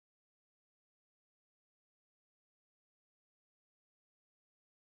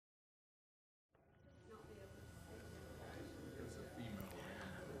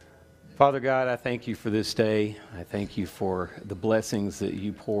Father God, I thank you for this day. I thank you for the blessings that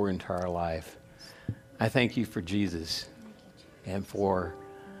you pour into our life. I thank you for Jesus and for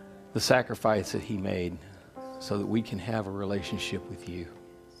the sacrifice that he made so that we can have a relationship with you.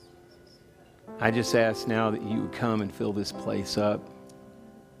 I just ask now that you would come and fill this place up.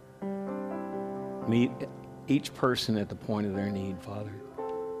 Meet each person at the point of their need, Father.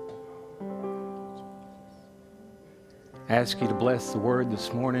 I ask you to bless the word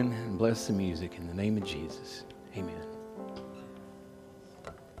this morning and bless the music in the name of Jesus. Amen.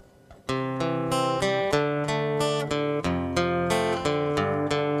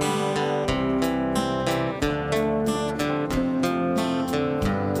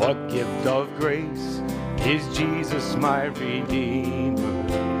 What gift of grace is Jesus my Redeemer?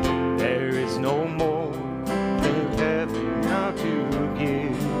 There is no more in heaven now to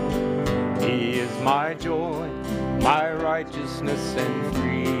give. He is my joy, my righteousness and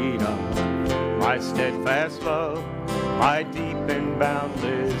freedom, my steadfast love, my deep and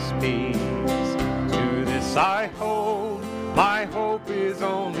boundless peace. To this I hold, my hope is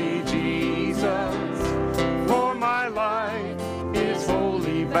only Jesus, for my life is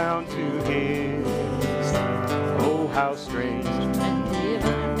wholly bound to his. Oh, how strange,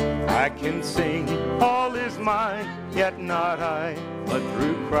 I can sing, all is mine, yet not I, but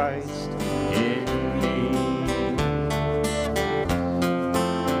through Christ in me.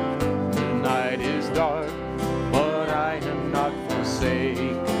 Dark, but I am not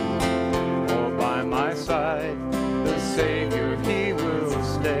forsaken, for by my side the Savior he will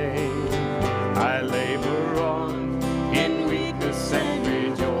stay. I labor on in weakness and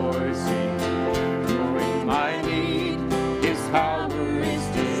rejoicing, for in my need his power is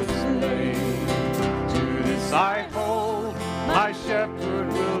displayed. To this I hold, my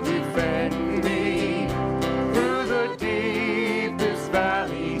shepherd will defend me, through the deepest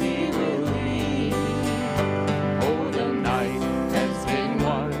valley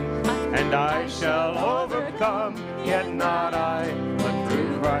and I shall overcome, yet not I, but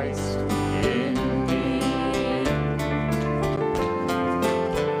through Christ in me.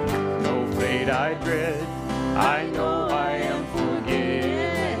 No fate I dread, I know I am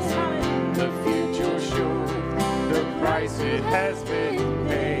forgiven. The future sure, the price it has been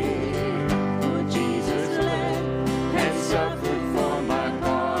paid. For Jesus bled and suffered for my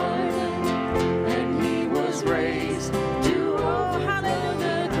pardon, and he was raised to overcome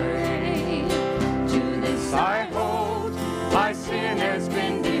the grave. To this I hold, my sin has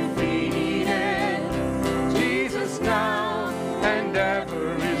been defeated. Jesus now and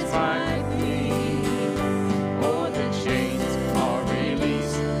ever is my plea. Oh, the chains are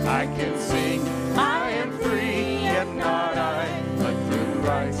released, I can sing, I am free, yet not I, but through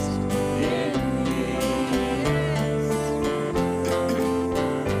Christ in me.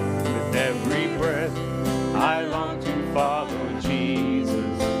 With every breath I long to follow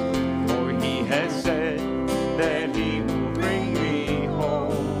Jesus, for he has said that he will bring me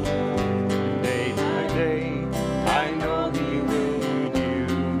home. And day by day I know he will renew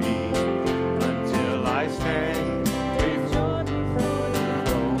me, until I stand before the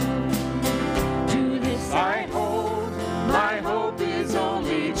throne. To this I hold,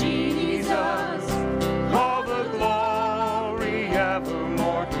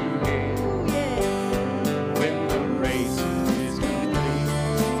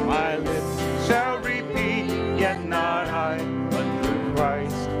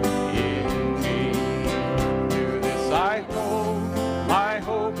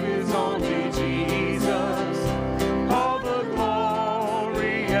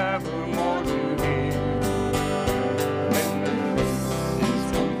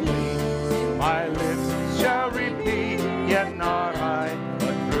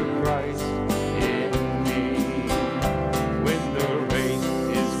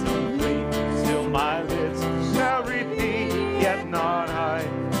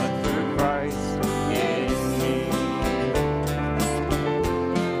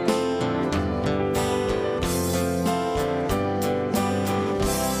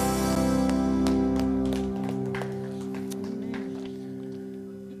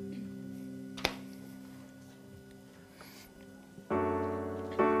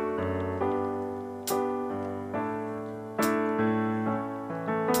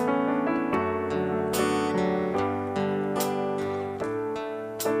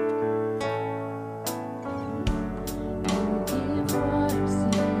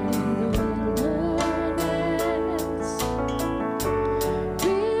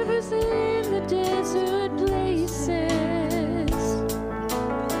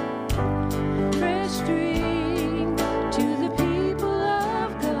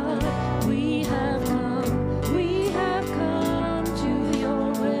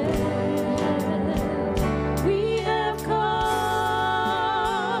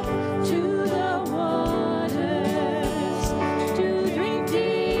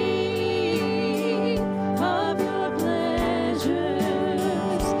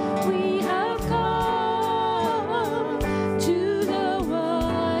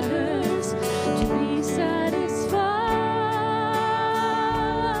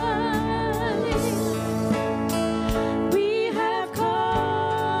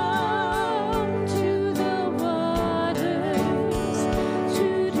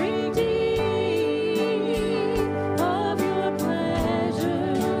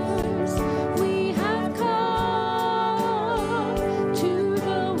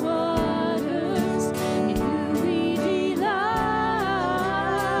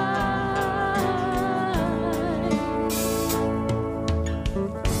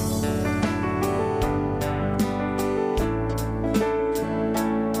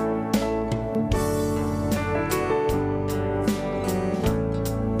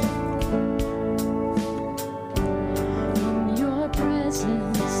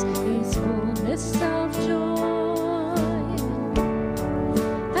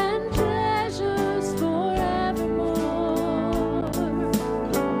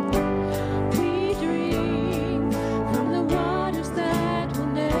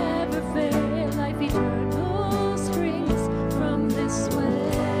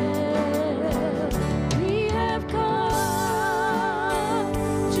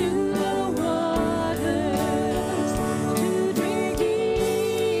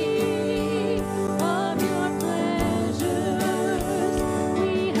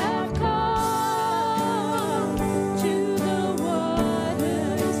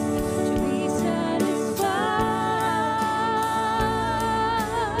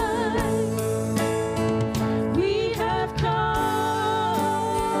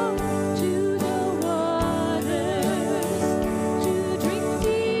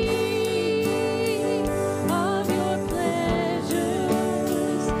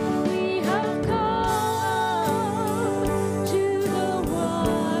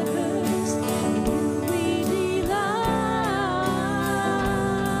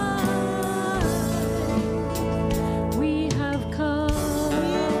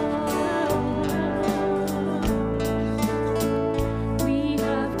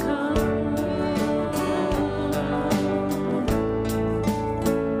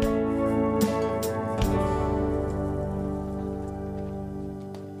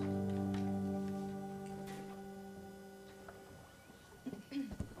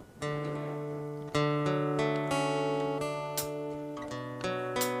 Taste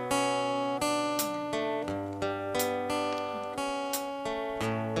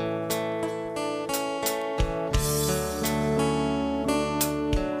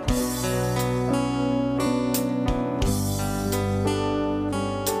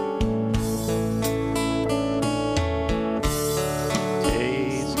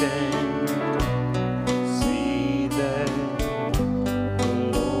and see that the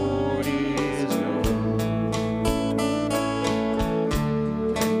Lord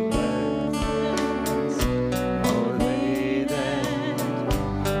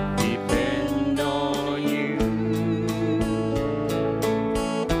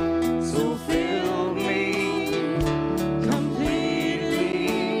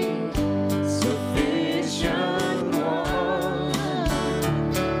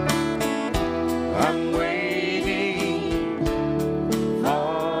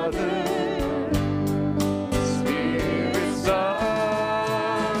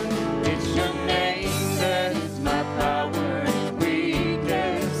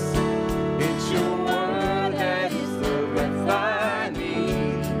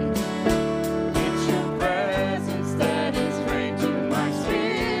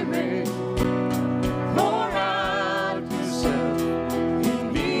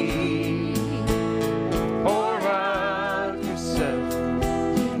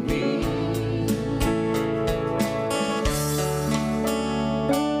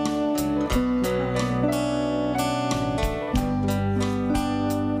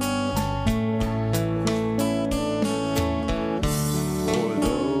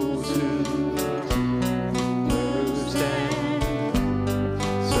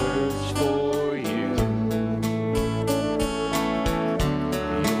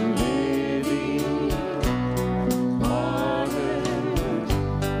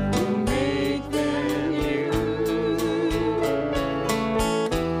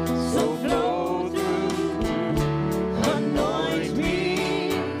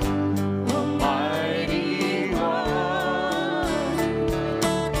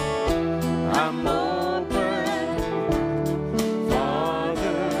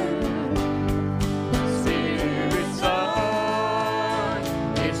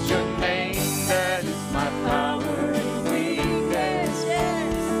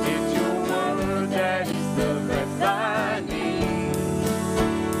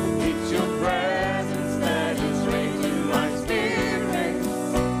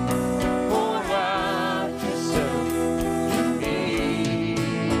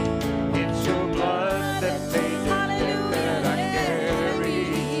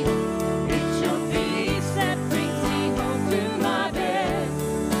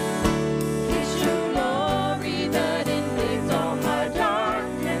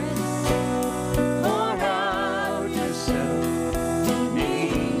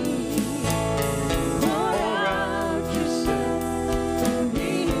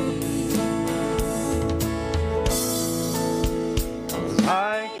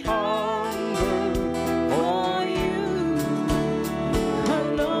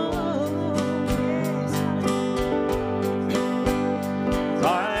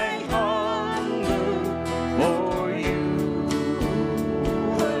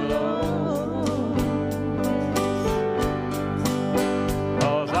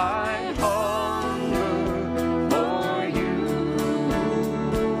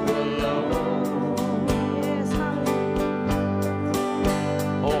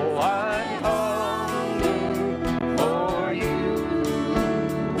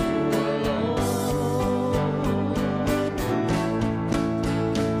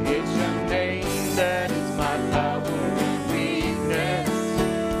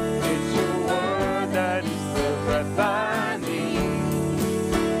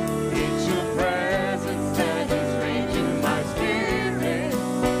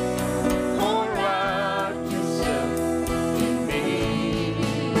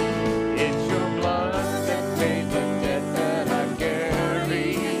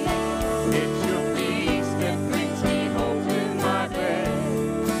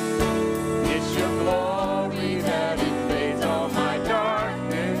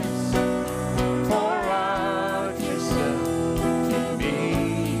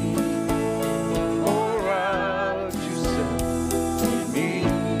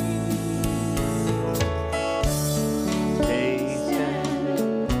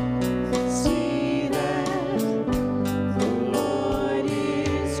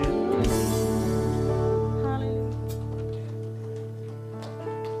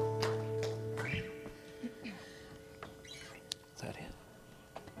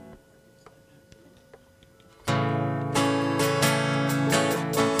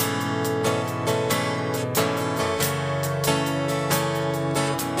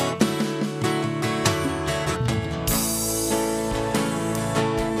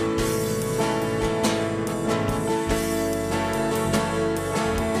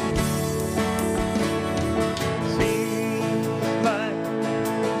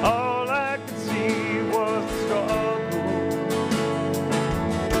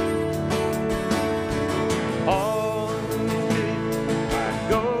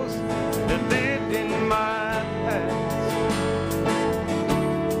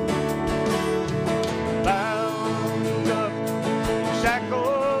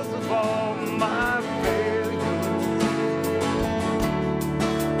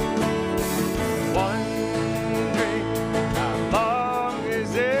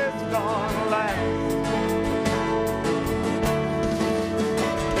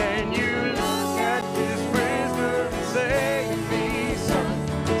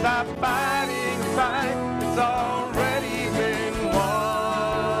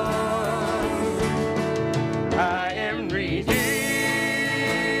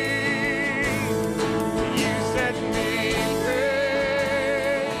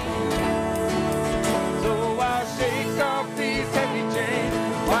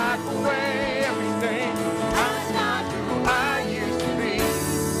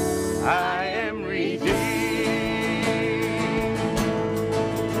I am redeemed.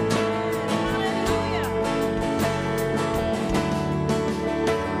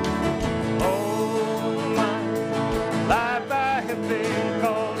 All my life I have been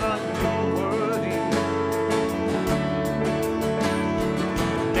called unworthy.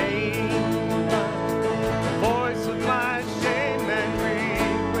 Named by the voice of my shame and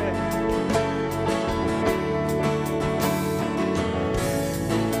regret.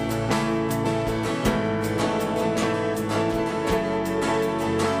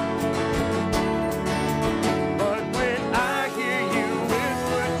 But when I hear you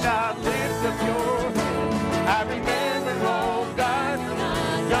whisper, child, lift up your head, I remember, oh God,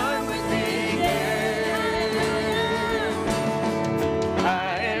 done with me again. I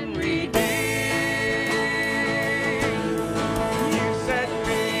am redeemed. You set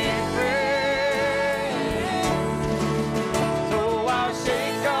me free. So I'll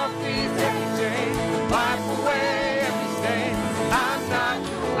shake off these heavy chains, wipe away every stain. I'm not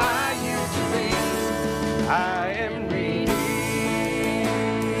who I used to be. I am redeemed.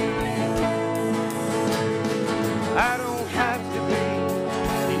 I don't have to be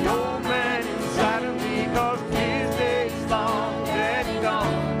the old man inside of me, 'cause his days long dead and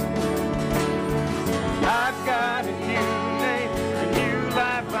gone. I've got a new name, a new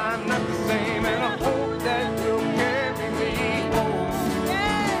life. I'm not the same, and a hope that will carry me home.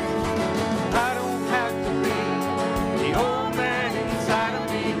 I don't have to be the old man inside of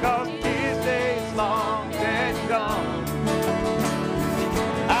me, 'cause his days long dead and gone.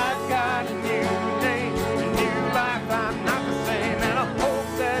 I've got a new name, a new life. I'm not the same, and a hope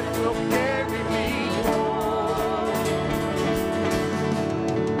that will carry me home.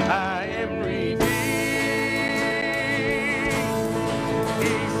 I am redeemed.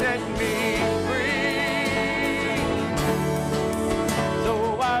 He set me free. So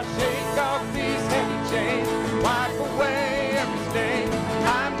I'll shake off these heavy chains, wipe away every stain.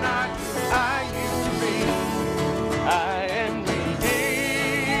 I'm not who I used to be. I am redeemed.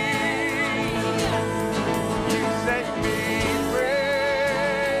 You set me free.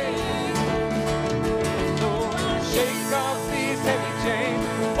 So I'll shake off these heavy chains,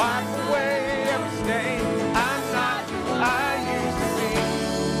 wipe away every stain. I'm not who I used to be.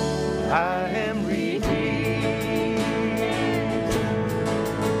 I am redeemed.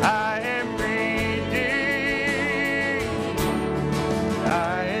 I am redeemed.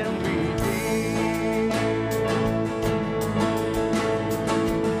 I am redeemed.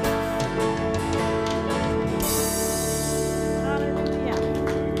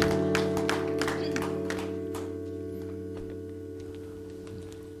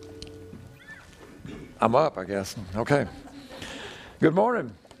 I'm up, I guess. Okay. Good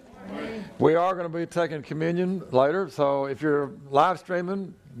morning. We are going to be taking communion later, so if you're live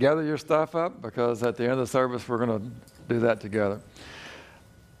streaming, gather your stuff up, because at the end of the service, we're going to do that together.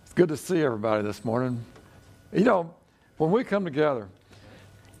 It's good to see everybody this morning. You know, when we come together,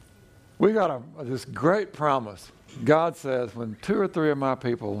 we got this great promise. God says, when 2 or 3 of my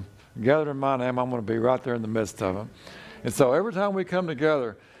people gather in my name, I'm going to be right there in the midst of them. And so every time we come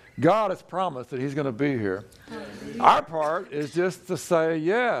together, God has promised that he's going to be here. Our part is just to say,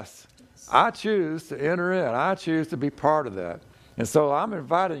 yes, I choose to enter in. I choose to be part of that. And so I'm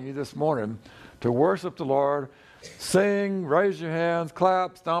inviting you this morning to worship the Lord, sing, raise your hands,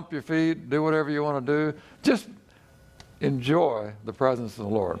 clap, stomp your feet, do whatever you want to do. Just enjoy the presence of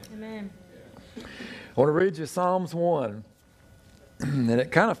the Lord. Amen. I want to read you Psalms 1, and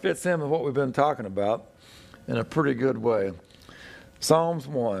it kind of fits in with what we've been talking about in a pretty good way. Psalms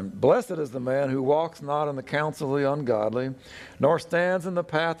 1, blessed is the man who walks not in the counsel of the ungodly, nor stands in the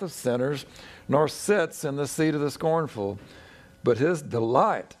path of sinners, nor sits in the seat of the scornful. But his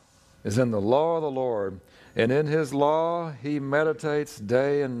delight is in the law of the Lord, and in his law he meditates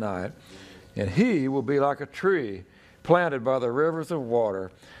day and night. And he will be like a tree planted by the rivers of water,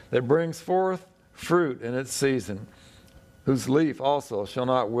 that brings forth fruit in its season, whose leaf also shall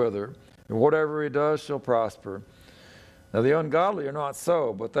not wither, and whatever he does shall prosper. Now the ungodly are not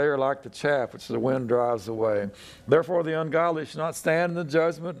so, but they are like the chaff which the wind drives away. Therefore the ungodly shall not stand in the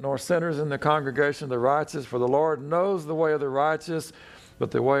judgment, nor sinners in the congregation of the righteous. For the Lord knows the way of the righteous,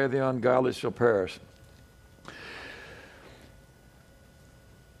 but the way of the ungodly shall perish.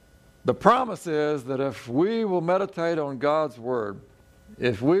 The promise is that if we will meditate on God's word,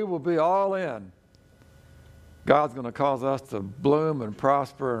 if we will be all in, God's going to cause us to bloom and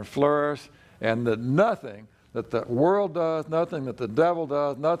prosper and flourish, and that nothing that the world does, nothing that the devil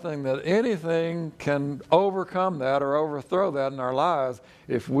does, nothing that anything can overcome that or overthrow that in our lives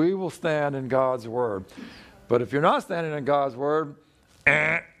if we will stand in God's word. But if you're not standing in God's word,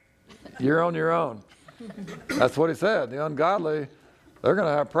 you're on your own. That's what he said. The ungodly, they're going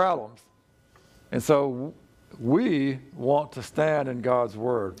to have problems. And so we want to stand in God's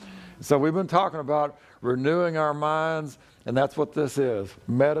word. So we've been talking about renewing our minds, and that's what this is.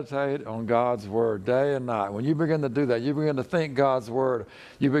 Meditate on God's word day and night. When you begin to do that, you begin to think God's word.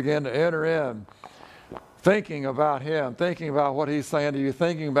 You begin to enter in thinking about him, thinking about what he's saying to you,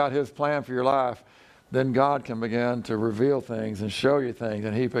 thinking about his plan for your life. Then God can begin to reveal things and show you things,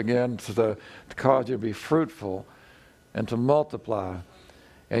 and he begins to cause you to be fruitful and to multiply.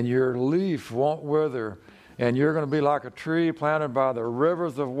 And your leaf won't wither, and you're going to be like a tree planted by the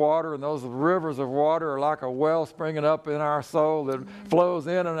rivers of water, and those rivers of water are like a well springing up in our soul that flows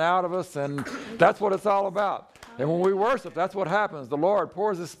in and out of us, and that's what it's all about. And when we worship, that's what happens. The Lord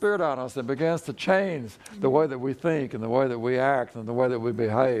pours his Spirit on us and begins to change the way that we think and the way that we act and the way that we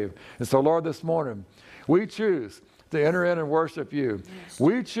behave. And so, Lord, this morning, we choose to enter in and worship you. Yes.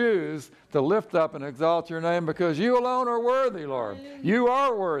 We choose to lift up and exalt your name because you alone are worthy, Lord. Hallelujah. You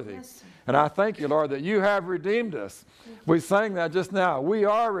are worthy. Yes. And I thank you, Lord, that you have redeemed us. We sang that just now. We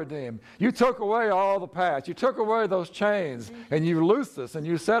are redeemed. You took away all the past. You took away those chains, and you loosed us, and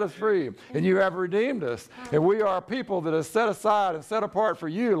you set us free, and you have redeemed us. And we are people that are set aside and set apart for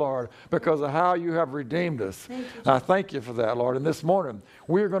you, Lord, because of how you have redeemed us. I thank you for that, Lord. And this morning,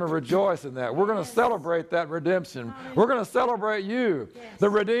 we are going to rejoice in that. We're going to celebrate that redemption. We're going to celebrate you, the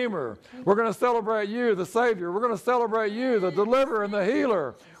Redeemer. We're going to celebrate you, the Savior. We're going to celebrate you, the Deliverer and the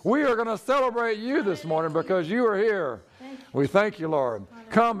Healer. We are going to celebrate you this morning because you are here. We thank you, Lord.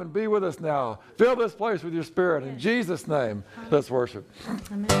 Come and be with us now. Fill this place with your Spirit. In Jesus' name, let's worship.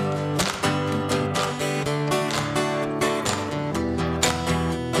 Amen.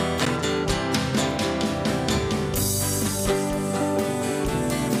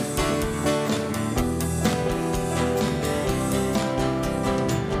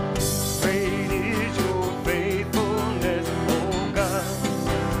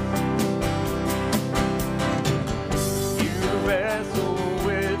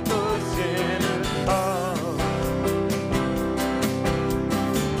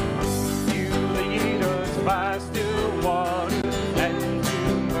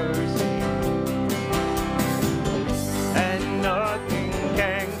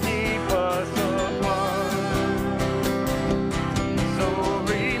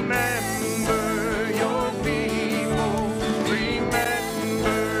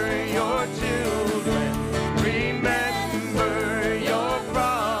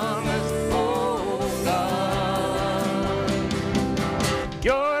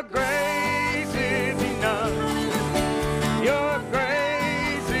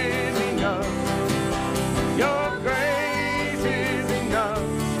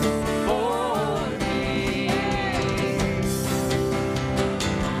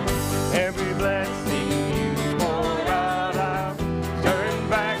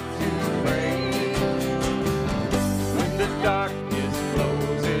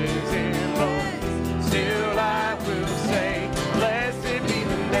 Still I will say, blessed be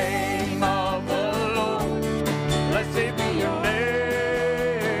the name.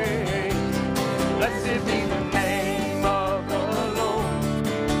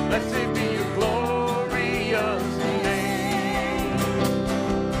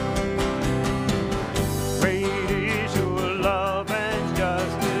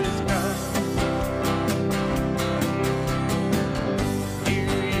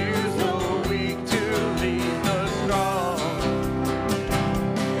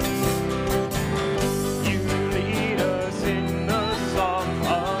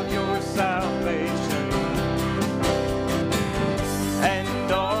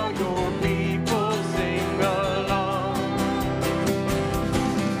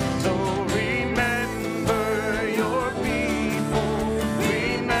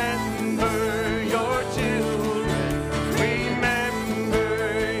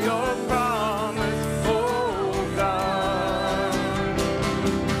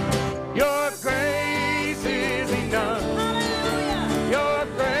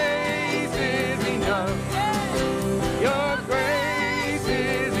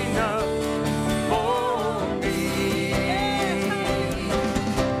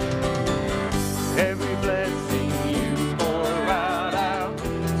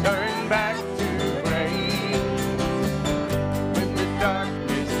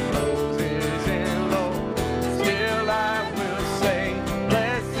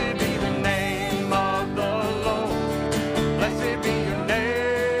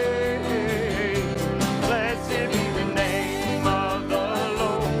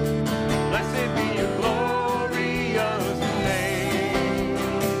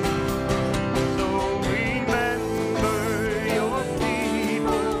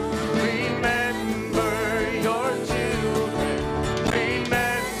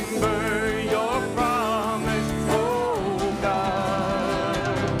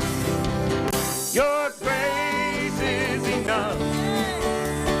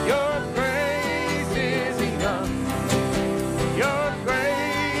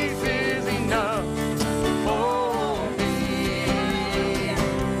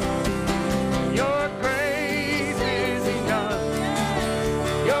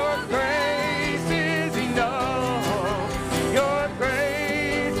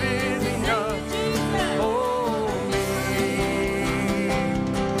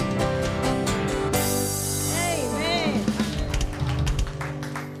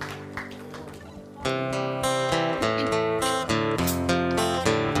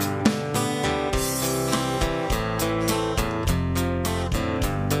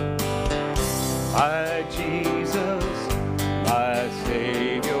 my Jesus, my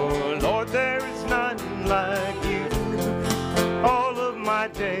Savior. Lord, there is none like you. All of my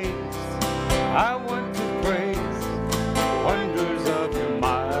days I want to praise the wonders of your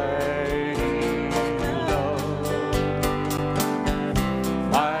mighty love.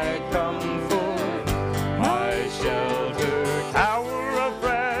 My comfort, my shelter, tower of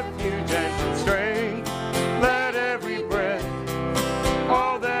refuge and strength. Let every breath,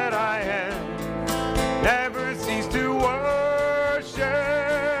 all that I am, never cease to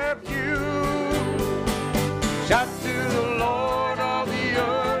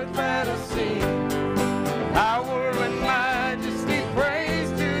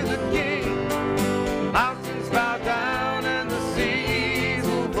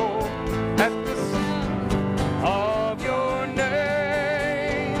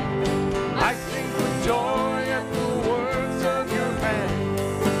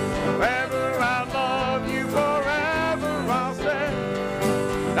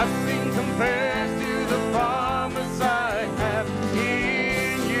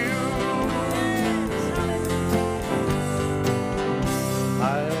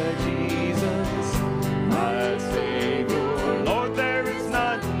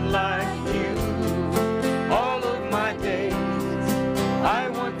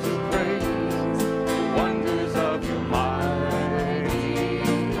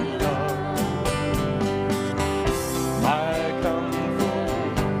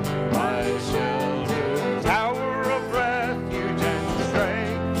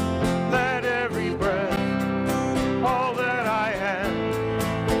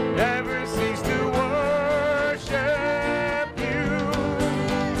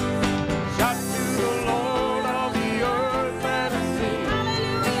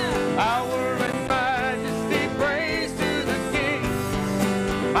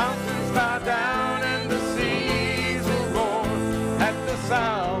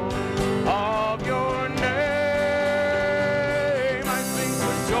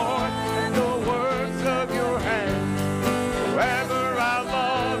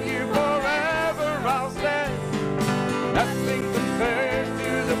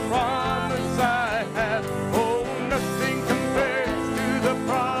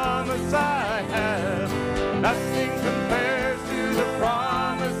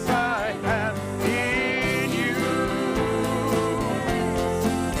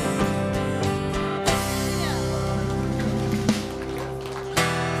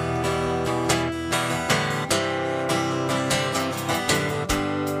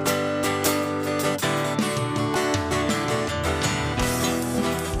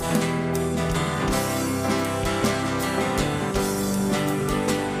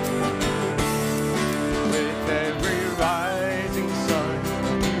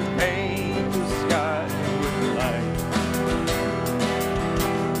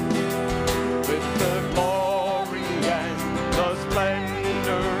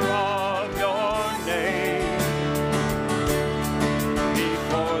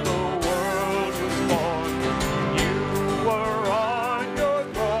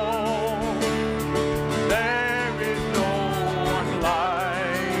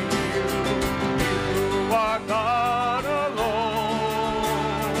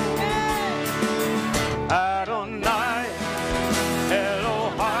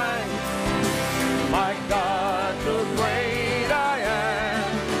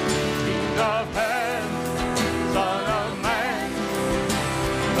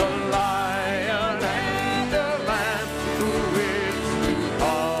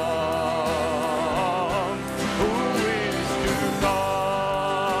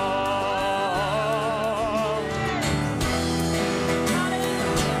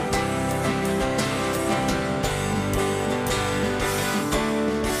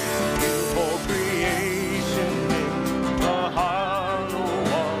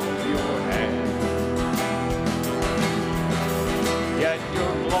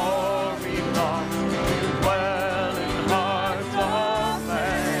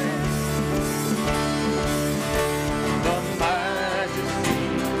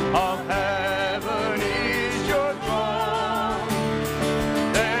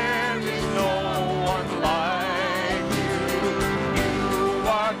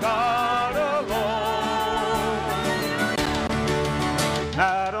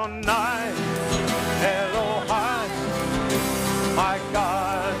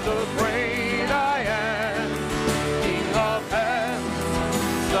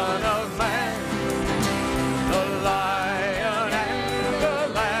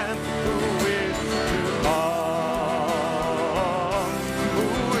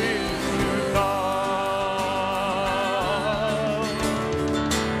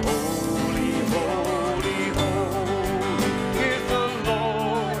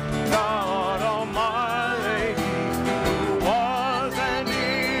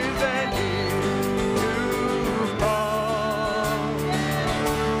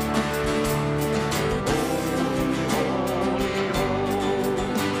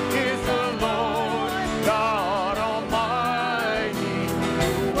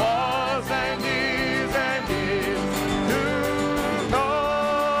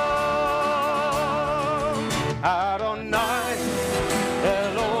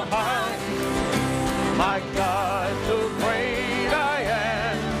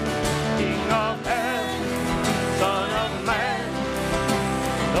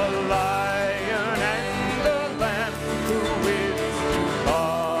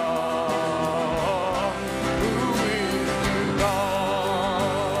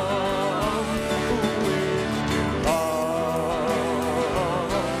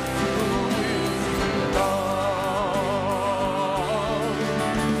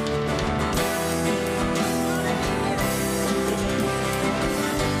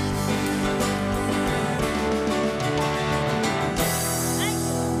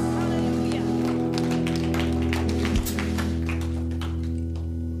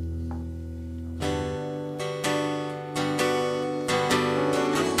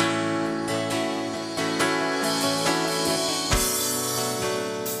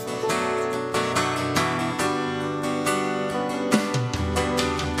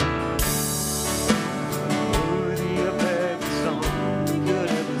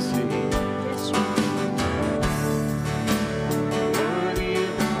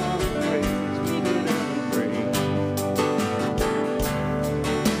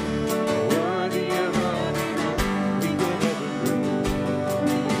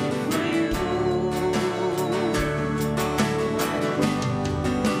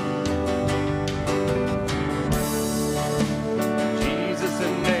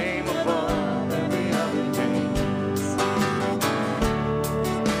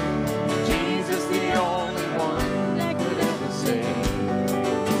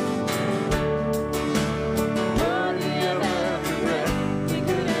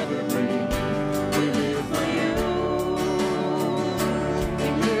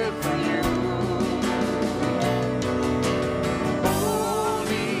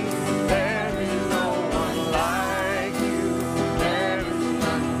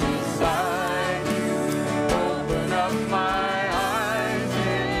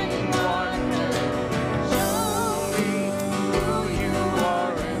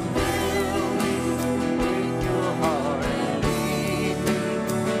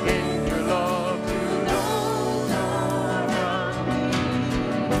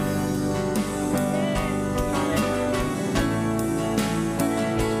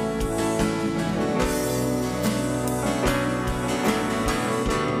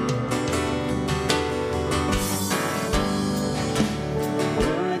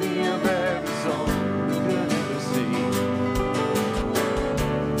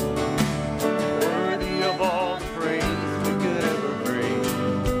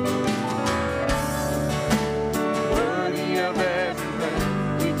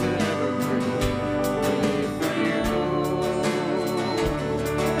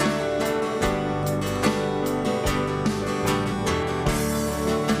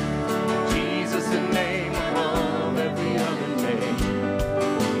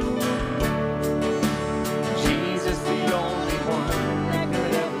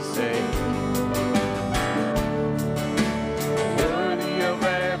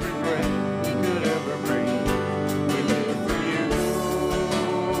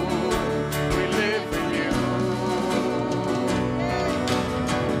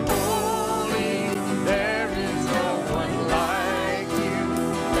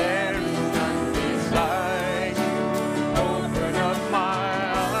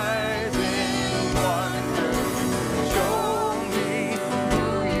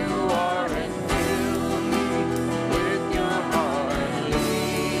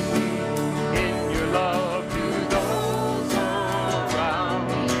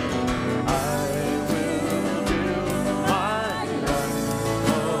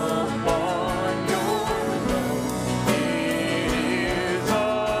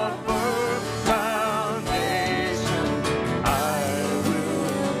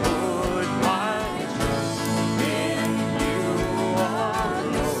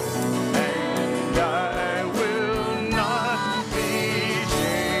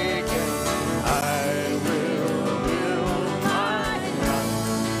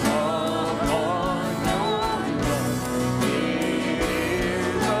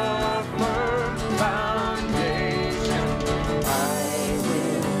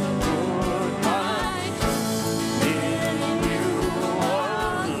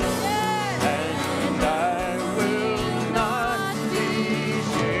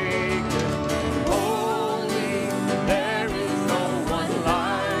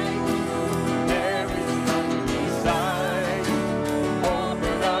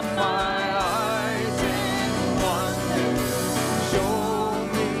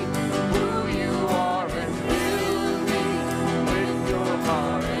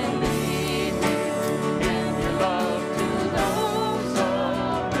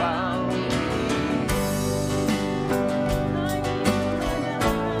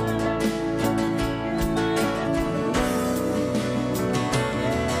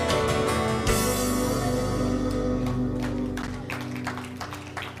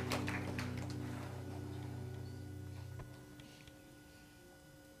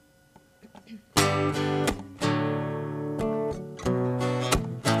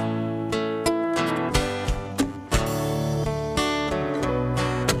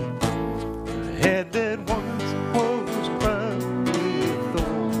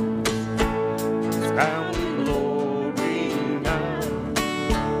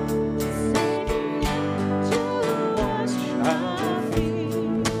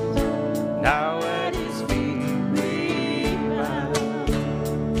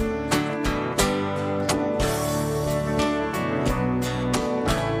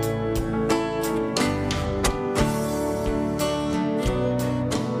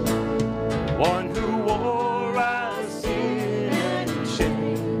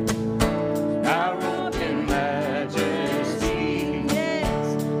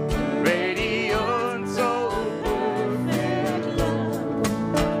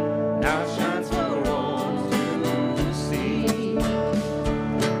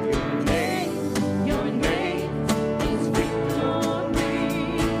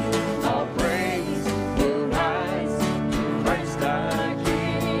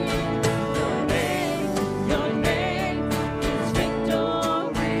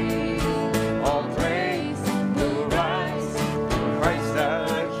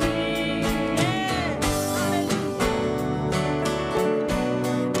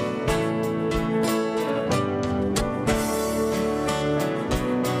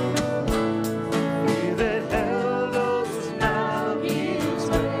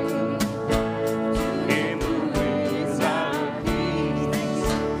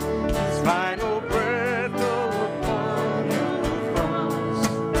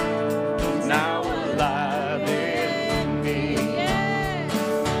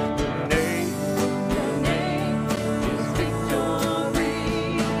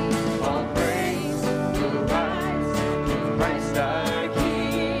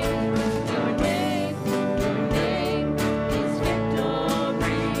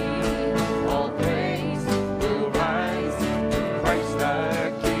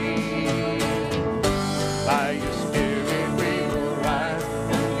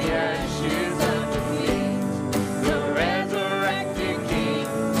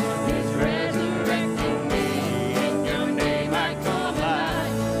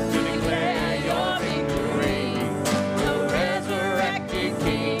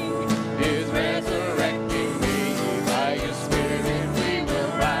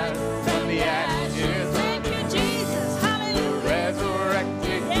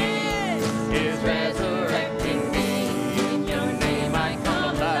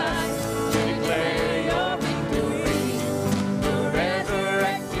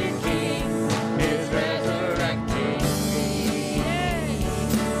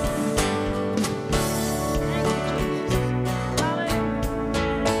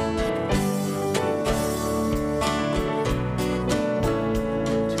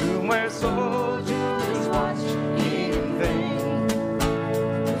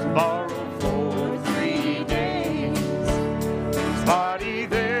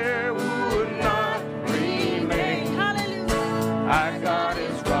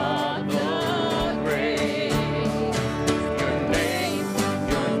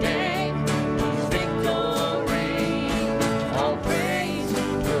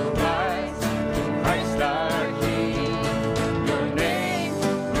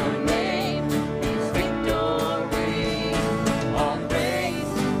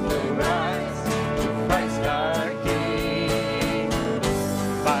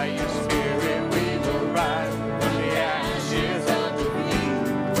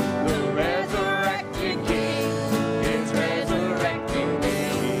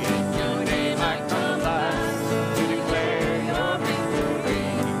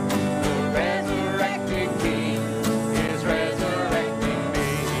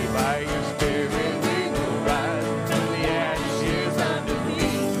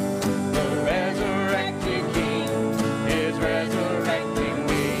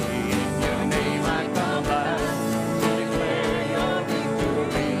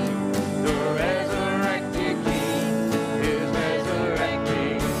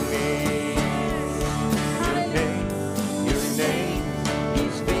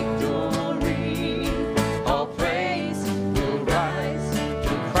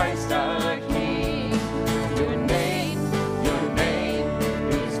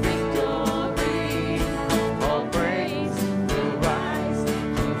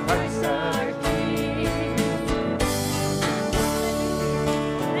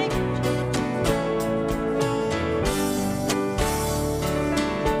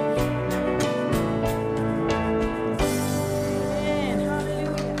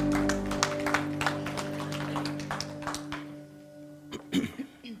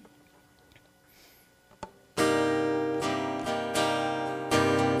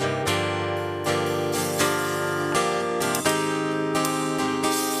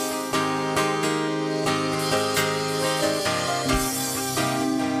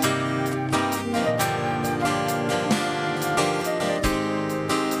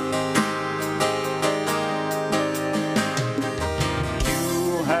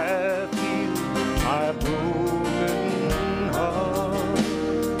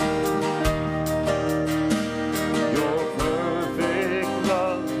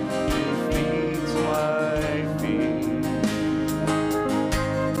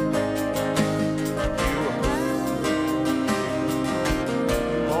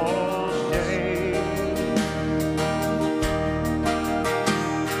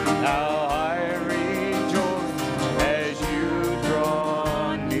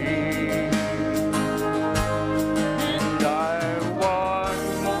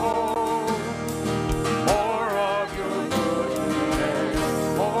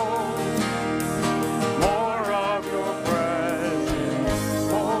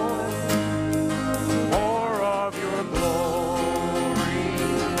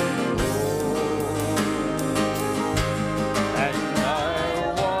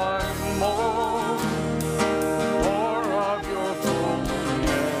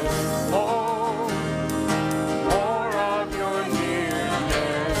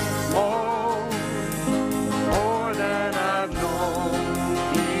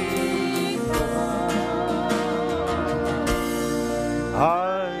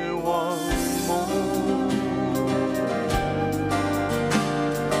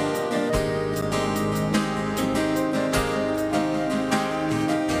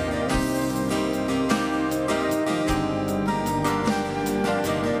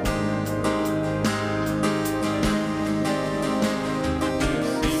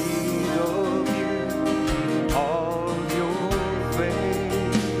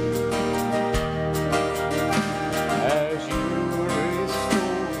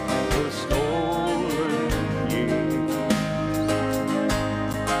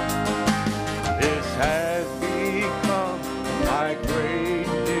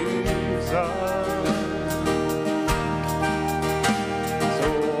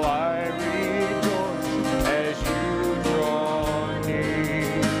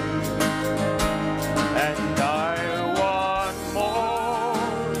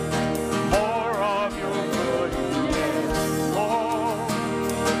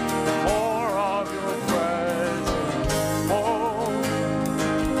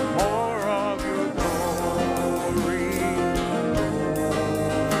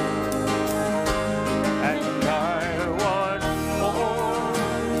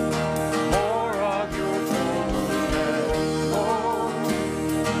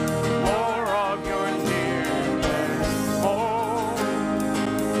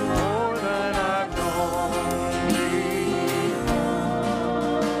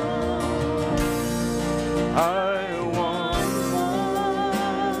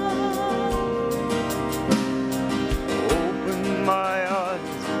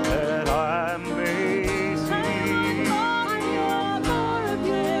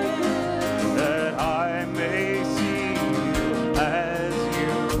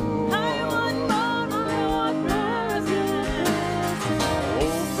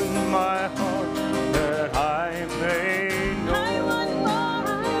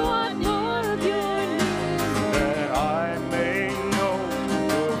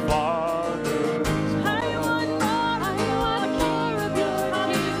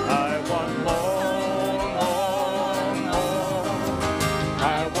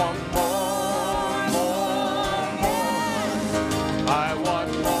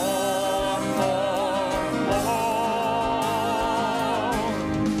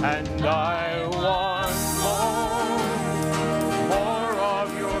And I want more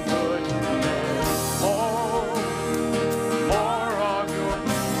of your goodness, more of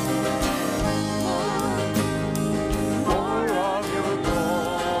your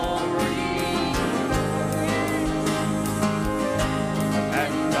glory.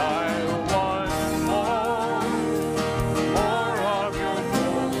 And I want more of your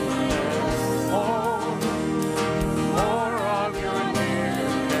fullness, more of your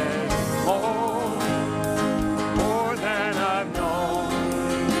nearness, more than I've known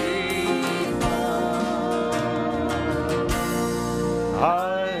before.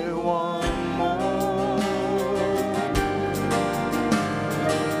 I want more.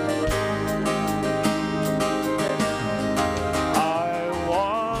 I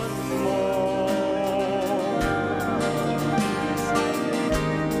want more.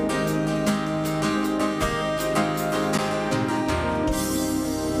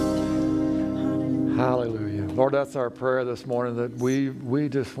 Hallelujah. Lord, that's our prayer this morning, that we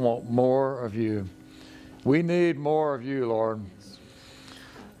just want more of you. We need more of you, Lord.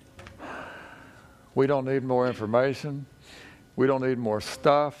 We don't need more information. We don't need more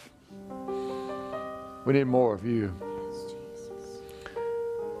stuff. We need more of you.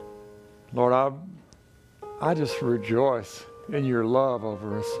 Lord, I just rejoice in your love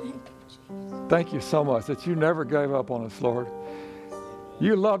over us. Thank you so much that you never gave up on us, Lord.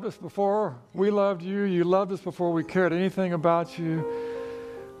 You loved us before we loved you. You loved us before we cared anything about you.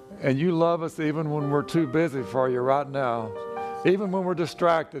 And you love us even when we're too busy for you right now. Even when we're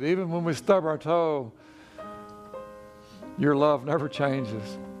distracted, even when we stub our toe, your love never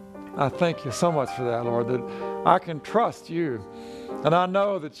changes. I thank you so much for that, Lord, that I can trust you. And I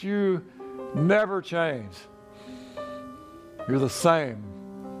know that you never change. You're the same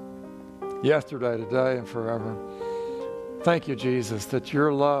yesterday, today, and forever. Thank you, Jesus, that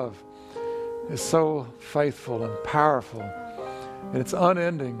your love is so faithful and powerful, and it's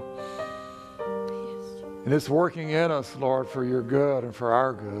unending. And it's working in us, Lord, for your good and for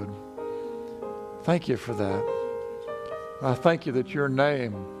our good. Thank you for that. I thank you that your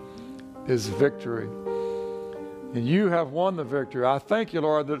name is victory. And you have won the victory. I thank you,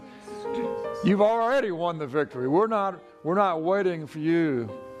 Lord, that you've already won the victory. We're not waiting for you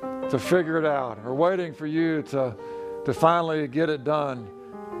to figure it out or waiting for you to finally get it done.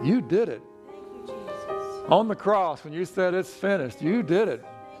 You did it. On the cross, when you said it's finished, you did it.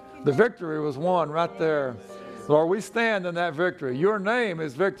 The victory was won right there. Lord, we stand in that victory. Your name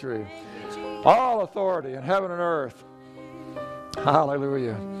is victory. All authority in heaven and earth,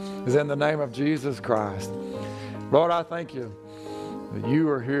 hallelujah, is in the name of Jesus Christ. Lord, I thank you that you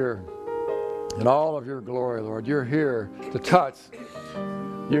are here in all of your glory, Lord. You're here to touch.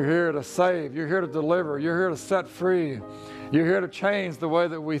 You're here to save. You're here to deliver. You're here to set free. You're here to change the way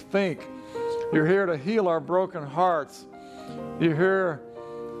that we think. You're here to heal our broken hearts. You're here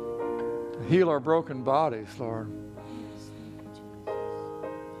to heal our broken bodies, Lord.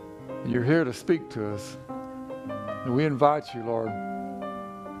 You're here to speak to us. And we invite you, Lord,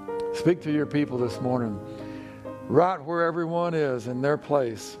 speak to your people this morning, right where everyone is in their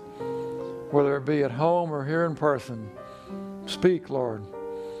place, whether it be at home or here in person. Speak, Lord.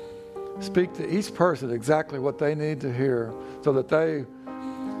 Speak to each person exactly what they need to hear so that they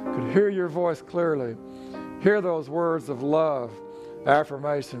could hear your voice clearly, hear those words of love,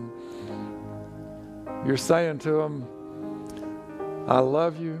 affirmation. You're saying to them, I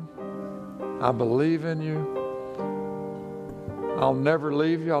love you. I believe in you. I'll never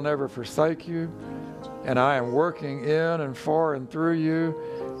leave you. I'll never forsake you. And I am working in and for and through you.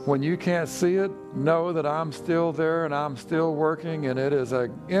 When you can't see it, know that I'm still there and I'm still working, and it is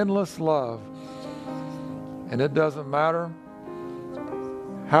an endless love. And it doesn't matter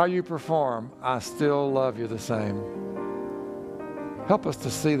how you perform, I still love you the same. Help us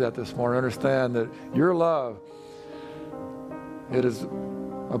to see that this morning. Understand that your love, it is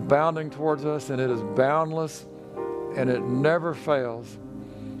abounding towards us, and it is boundless, and it never fails.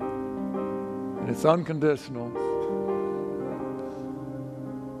 And it's unconditional.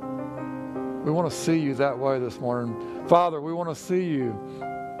 We want to see you that way this morning. Father, we want to see you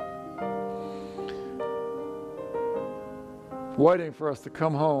waiting for us to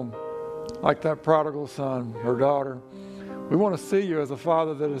come home like that prodigal son or daughter. We want to see you as a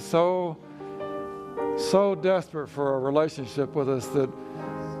father that is so desperate for a relationship with us that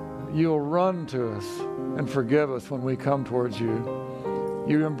you'll run to us and forgive us when we come towards you.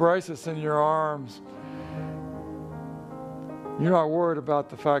 You embrace us in your arms. You're not worried about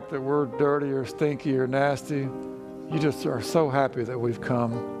the fact that we're dirty or stinky or nasty. You just are so happy that we've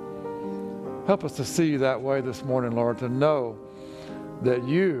come. Help us to see you that way this morning, Lord, to know that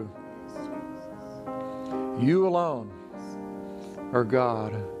you alone are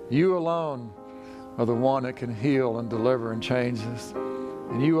God. You alone are the one that can heal and deliver and change us.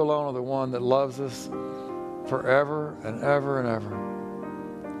 And you alone are the one that loves us forever and ever and ever.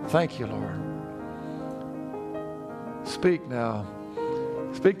 Thank you, Lord. Speak now.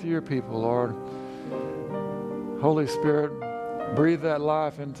 Speak to your people, Lord. Holy Spirit, breathe that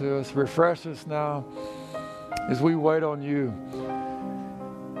life into us. Refresh us now as we wait on you.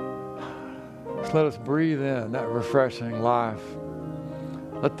 Just let us breathe in that refreshing life.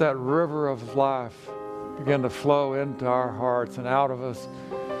 Let that river of life begin to flow into our hearts and out of us,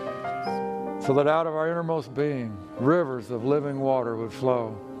 so that out of our innermost being, rivers of living water would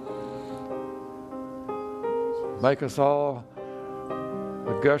flow. Make us all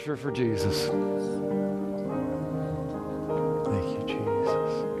a gusher for Jesus. Thank you,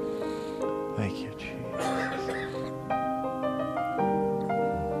 Jesus. Thank you, Jesus.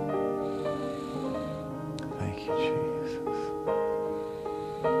 Thank you, Jesus.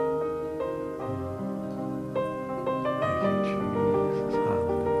 Thank you, Jesus.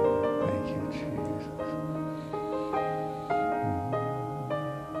 Hallelujah. Thank you, Jesus.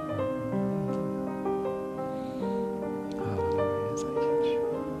 Hallelujah.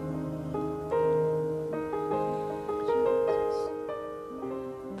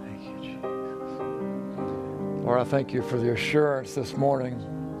 Thank you, Jesus. Thank you, Jesus. Lord, I thank you for the assurance this morning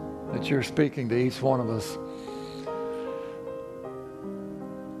that you're speaking to each one of us.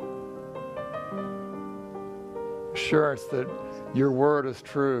 Assurance that your word is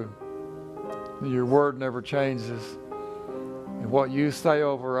true, that your word never changes, and what you say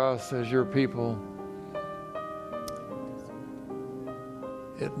over us as your people,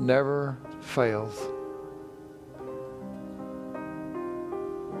 it never fails.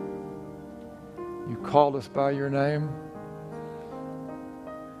 You called us by your name.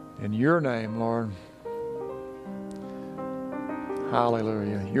 In your name, Lord.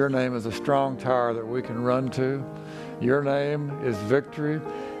 Hallelujah. Your name is a strong tower that we can run to. Your name is victory.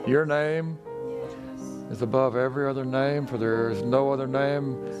 Your name is above every other name, for there is no other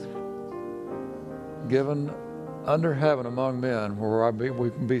name given under heaven among men where we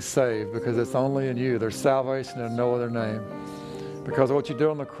can be saved, because it's only in you. There's salvation in no other name. Because of what you do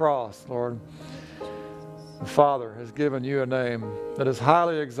on the cross, Lord, the Father has given you a name that is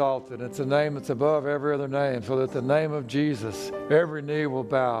highly exalted. It's a name that's above every other name, so that the name of Jesus, every knee will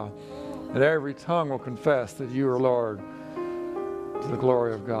bow and every tongue will confess that you are Lord, to the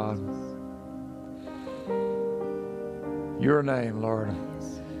glory of God. Your name, Lord,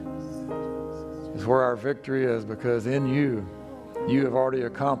 is where our victory is, because in you, you have already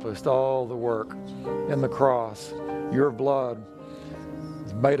accomplished all the work in the cross. Your blood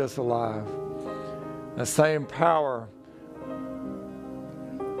has made us alive. The same power,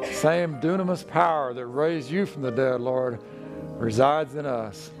 same dunamis power that raised you from the dead, Lord, resides in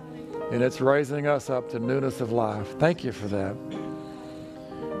us. And it's raising us up to newness of life. Thank you for that.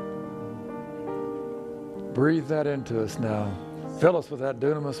 Breathe that into us now. Fill us with that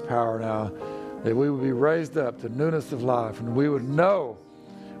dunamis power now, that we would be raised up to newness of life, and we would know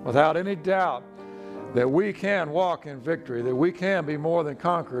without any doubt that we can walk in victory, that we can be more than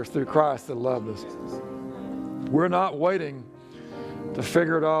conquerors through Christ that loved us. We're not waiting to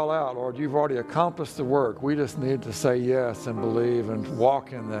figure it all out, Lord. You've already accomplished the work. We just need to say yes and believe and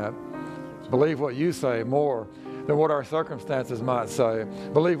walk in that. Believe what you say more than what our circumstances might say.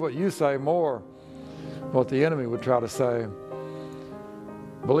 Believe what you say more than what the enemy would try to say.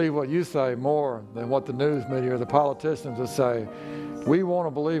 Believe what you say more than what the news media or the politicians would say. We want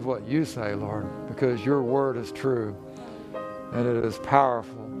to believe what you say, Lord, because your word is true and it is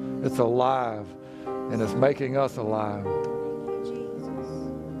powerful. It's alive and it's making us alive.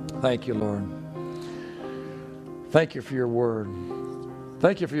 Thank you, Lord. Thank you for your word.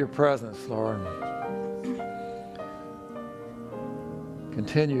 Thank you for your presence, Lord.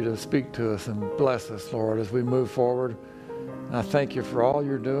 Continue to speak to us and bless us, Lord, as we move forward. And I thank you for all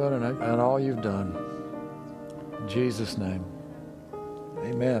you're doing and all you've done. In Jesus' name.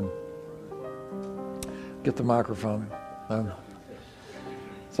 Amen. Get the microphone.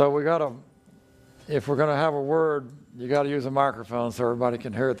 So we got to, if we're going to have a word, you got to use a microphone so everybody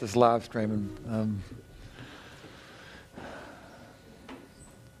can hear it this live streaming.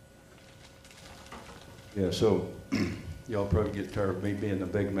 Yeah, so y'all probably get tired of me being a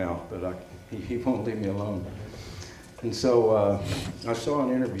big mouth, but he won't leave me alone. And so I saw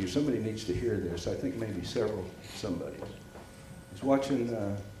an interview. Somebody needs to hear this. I think maybe somebody. I was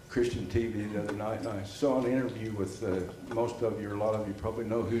watching Christian TV the other night, and I saw an interview with most of you, or a lot of you probably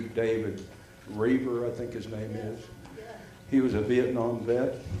know who David Reaver, I think his name is. He was a Vietnam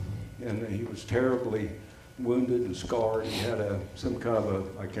vet, and he was terribly wounded and scarred. He had some kind of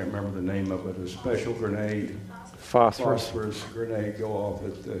a, I can't remember the name of it, a special grenade. Phosphorus grenade go off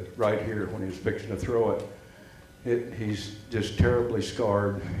right here when he was fixing to throw it. He's just terribly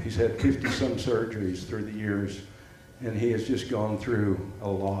scarred. He's had 50-some surgeries through the years, and he has just gone through a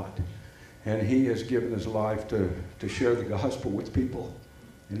lot. And he has given his life to share the gospel with people.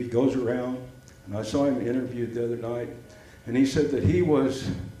 And he goes around, and I saw him interviewed the other night, and he said that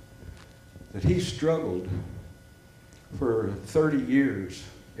he struggled for 30 years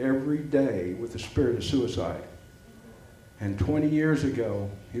every day with the spirit of suicide. And 20 years ago,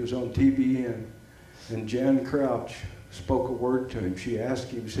 he was on TBN, and Jan Crouch spoke a word to him. She asked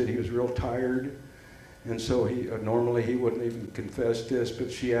him, said he was real tired, and so normally he wouldn't even confess this,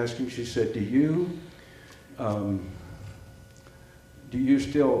 but she asked him, she said, do you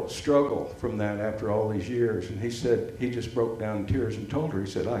still struggle from that after all these years? And he said, he just broke down in tears and told her, he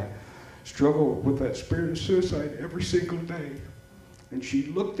said, I struggle with that spirit of suicide every single day. And she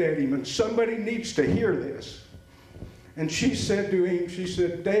looked at him, and somebody needs to hear this. And she said to him, she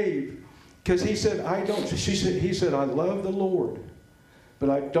said, Dave, because he said, he said, I love the Lord, but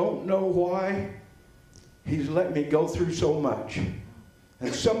I don't know why he's let me go through so much.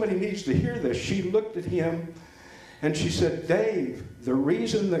 And somebody needs to hear this. She looked at him and she said, Dave, the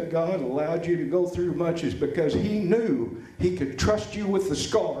reason that God allowed you to go through much is because he knew he could trust you with the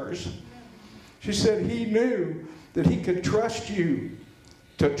scars. She said he knew that he could trust you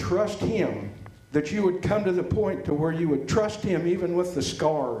to trust him, that you would come to the point to where you would trust him even with the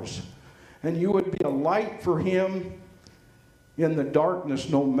scars, and you would be a light for him in the darkness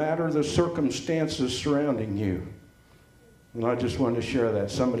no matter the circumstances surrounding you. And I just wanted to share that.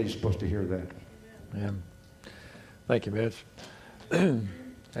 Somebody's supposed to hear that. Yeah. Thank you, Mitch.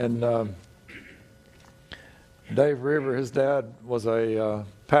 And Dave River, his dad was a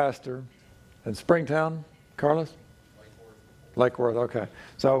pastor in Springtown, Carlos? Lake Worth, okay.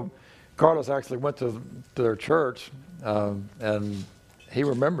 So Carlos actually went to their church, and he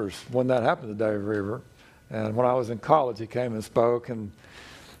remembers when that happened to Dave River. And when I was in college, he came and spoke, and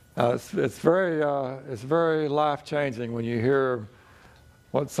it's very life-changing when you hear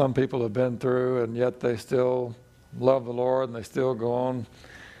what some people have been through, and yet they still love the Lord and they still go on.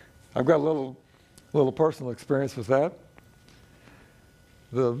 I've got a little personal experience with that.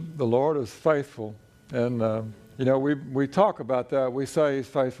 The Lord is faithful, and we talk about that. We say He's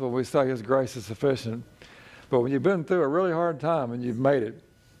faithful. We say His grace is sufficient. But when you've been through a really hard time and you've made it,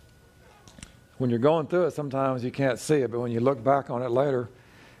 when you're going through it, sometimes you can't see it. But when you look back on it later,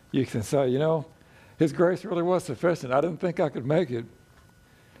 you can say, His grace really was sufficient. I didn't think I could make it,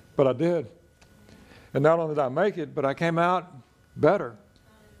 but I did. And not only did I make it, but I came out better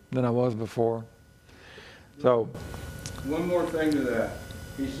than I was before. So, one more thing to that.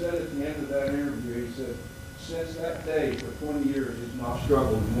 He said at the end of that interview, he said, since that day for 20 years, he's not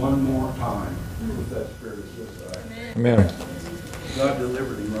struggled one more time with that spirit of suicide. Amen. God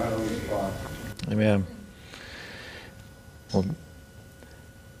delivered him right on the spot. Amen. Well,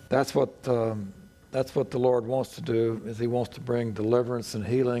 that's what the Lord wants to do, is He wants to bring deliverance and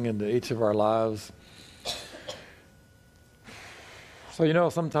healing into each of our lives. So,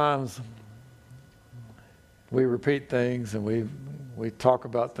 sometimes we repeat things and we talk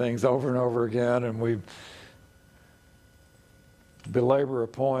about things over and over again, and we belabor a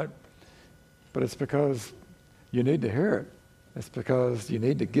point, but it's because you need to hear it. It's because you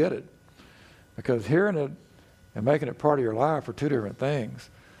need to get it. Because hearing it and making it part of your life are two different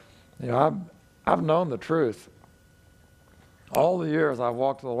things. I've known the truth. All the years I've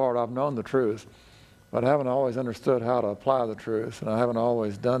walked with the Lord, I've known the truth, but I haven't always understood how to apply the truth, and I haven't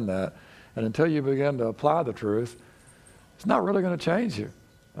always done that. And until you begin to apply the truth, it's not really going to change you.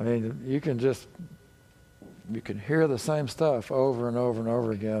 I mean, you can hear the same stuff over and over and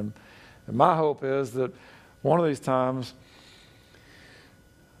over again. And my hope is that one of these times,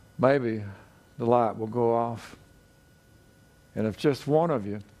 maybe the light will go off. And if just one of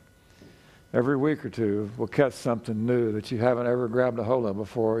you, every week or two, will catch something new that you haven't ever grabbed a hold of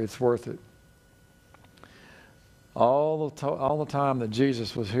before, it's worth it. All the time that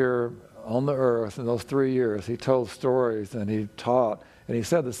Jesus was here on the earth in those 3 years, He told stories and He taught, and He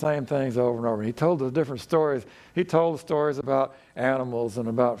said the same things over and over. He told the different stories. He told stories about animals and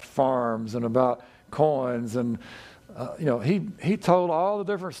about farms and about coins, and He told all the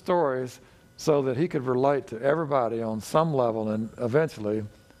different stories so that He could relate to everybody on some level, and eventually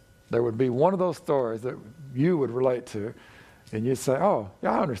there would be one of those stories that you would relate to, and you'd say, oh,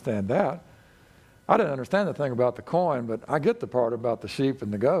 yeah, I understand that. I didn't understand the thing about the coin, but I get the part about the sheep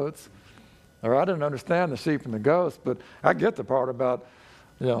and the goats. Or I didn't understand the sheep and the goats, but I get the part about,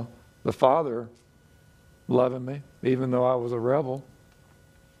 the Father loving me, even though I was a rebel.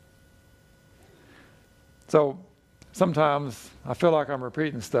 So sometimes I feel like I'm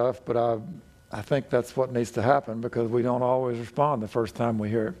repeating stuff, but I think that's what needs to happen because we don't always respond the first time we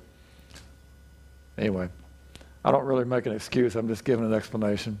hear it. Anyway, I don't really make an excuse. I'm just giving an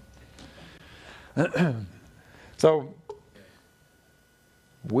explanation. So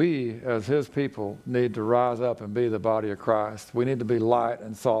we, as his people, need to rise up and be the body of Christ. We need to be light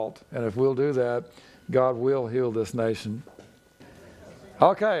and salt. And if we'll do that, God will heal this nation.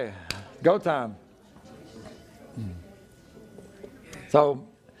 Okay, go time. So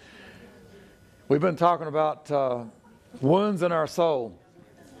we've been talking about wounds in our soul.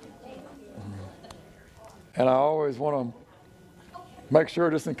 And I always want to make sure,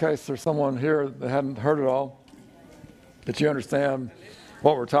 just in case there's someone here that hadn't heard it all, that you understand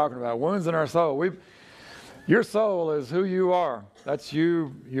what we're talking about. Wounds in our soul. Your soul is who you are. That's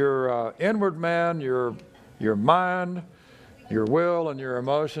you, your inward man, your mind, your will, and your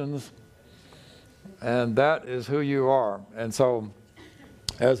emotions. And that is who you are. And so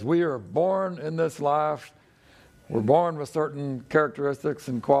as we are born in this life, we're born with certain characteristics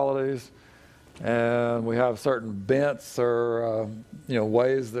and qualities, and we have certain bents or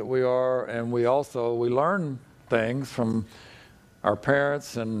ways that we are, and we learn things from our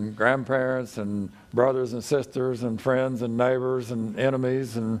parents and grandparents and brothers and sisters and friends and neighbors and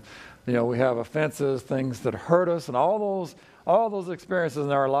enemies, and we have offenses, things that hurt us, and all those experiences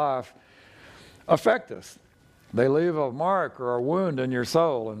in our life affect us. They leave a mark or a wound in your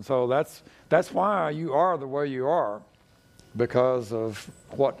soul. And so that's why you are the way you are, because of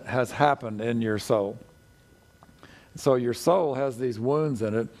what has happened in your soul. So your soul has these wounds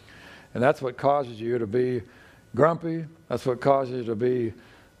in it, and that's what causes you to be grumpy. That's what causes you to be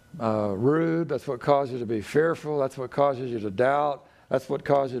rude. That's what causes you to be fearful. That's what causes you to doubt. That's what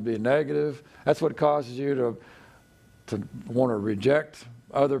causes you to be negative. That's what causes you to want to reject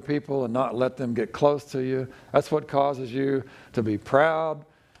other people and not let them get close to you. That's what causes you to be proud.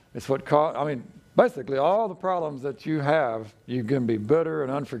 It's what basically all the problems that you have, you can be bitter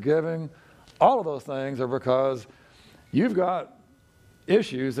and unforgiving. All of those things are because you've got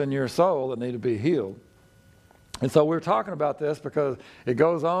issues in your soul that need to be healed. And so we're talking about this because it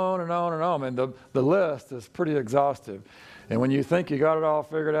goes on and on and on. And the list is pretty exhaustive. And when you think you got it all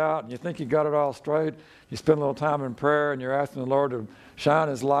figured out and you think you got it all straight, you spend a little time in prayer and you're asking the Lord to shine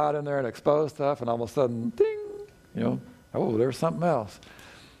his light in there and expose stuff, and all of a sudden, ding, there's something else.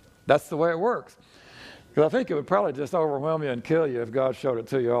 That's the way it works. Because I think it would probably just overwhelm you and kill you if God showed it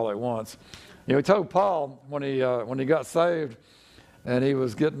to you all at once. He told Paul when he got saved and he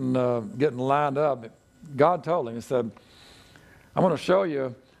was getting lined up, God told him, he said, I'm going to show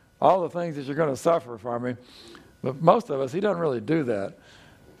you all the things that you're going to suffer for me. But most of us, he doesn't really do that.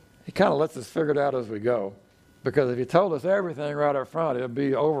 He kind of lets us figure it out as we go. Because if he told us everything right up front, it would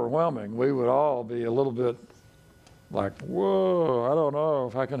be overwhelming. We would all be a little bit like, whoa, I don't know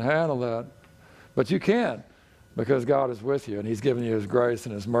if I can handle that. But you can, because God is with you, and he's given you his grace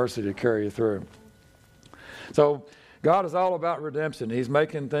and his mercy to carry you through. So God is all about redemption. He's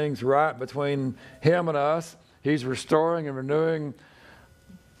making things right between him and us. He's restoring and renewing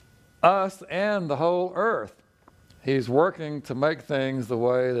us and the whole earth. He's working to make things the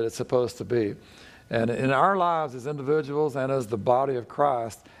way that it's supposed to be. And in our lives as individuals and as the body of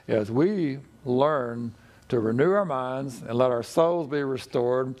Christ, as we learn to renew our minds and let our souls be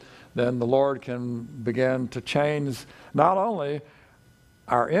restored, then the Lord can begin to change not only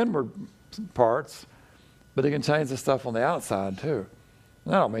our inward parts, but he can change the stuff on the outside too.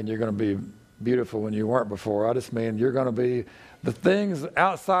 And I don't mean you're going to be beautiful when you weren't before. I just mean you're going to be, the things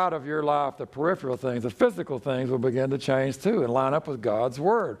outside of your life, the peripheral things, the physical things will begin to change too and line up with God's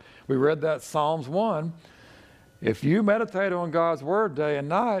word. We read that Psalms 1. If you meditate on God's word day and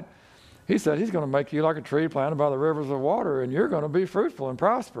night, he said he's going to make you like a tree planted by the rivers of water, and you're going to be fruitful and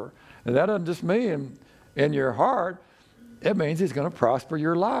prosper. And that doesn't just mean in your heart. It means he's going to prosper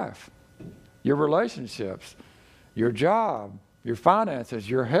your life, your relationships, your job, your finances,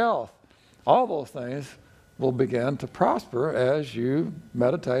 your health. All those things will begin to prosper as you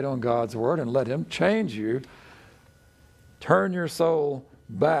meditate on God's word and let him change you. Turn your soul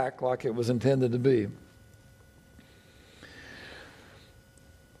back like it was intended to be.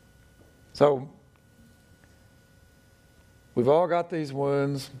 So we've all got these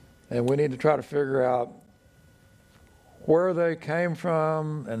wounds, and we need to try to figure out where they came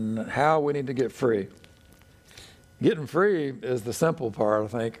from and how we need to get free. Getting free is the simple part, I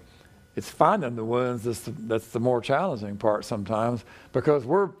think. It's finding the wounds that's the more challenging part sometimes, because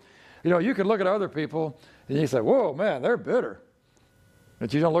You can look at other people and you say, whoa, man, they're bitter.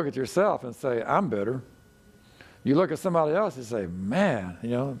 But you don't look at yourself and say, I'm bitter. You look at somebody else and say, man,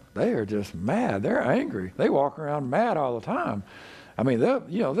 they are just mad. They're angry. They walk around mad all the time. I mean, they'll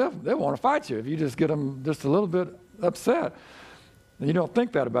want to fight you if you just get them just a little bit upset. And you don't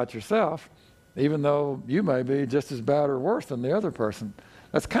think that about yourself, even though you may be just as bad or worse than the other person.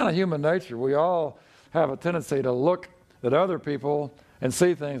 That's kind of human nature. We all have a tendency to look at other people and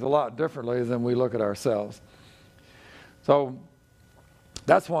see things a lot differently than we look at ourselves. So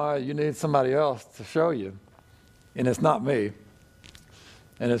that's why you need somebody else to show you. And it's not me.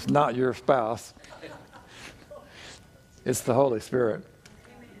 And it's not your spouse. It's the Holy Spirit.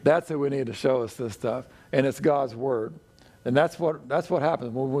 That's who we need to show us this stuff. And it's God's Word. And that's what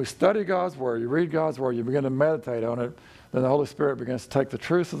happens. When we study God's Word, you read God's Word, you begin to meditate on it, then the Holy Spirit begins to take the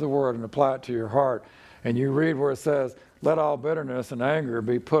truth of the Word and apply it to your heart. And you read where it says, let all bitterness and anger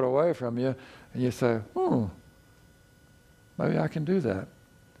be put away from you. And you say, maybe I can do that.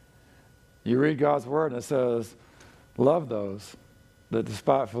 You read God's Word and it says, love those that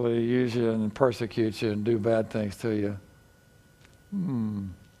despitefully use you and persecute you and do bad things to you.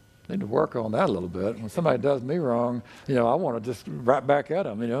 Need to work on that a little bit. When somebody does me wrong, I want to just right back at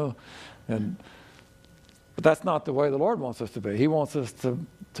them, But that's not the way the Lord wants us to be. He wants us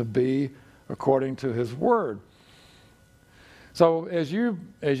to be according to His Word. So as you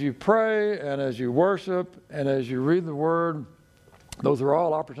pray and as you worship and as you read the Word, those are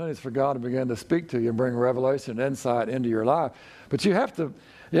all opportunities for God to begin to speak to you and bring revelation and insight into your life. But you have to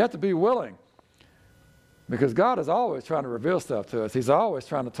be willing, because God is always trying to reveal stuff to us. He's always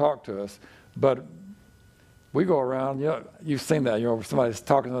trying to talk to us. But we go around, you've seen that, somebody's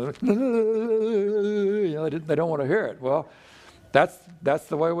talking, they don't want to hear it. Well, that's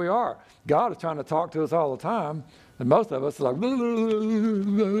the way we are. God is trying to talk to us all the time, and most of us are like,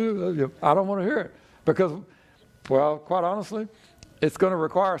 I don't want to hear it. Because, well, quite honestly, it's going to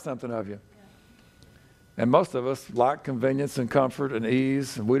require something of you. And most of us like convenience and comfort and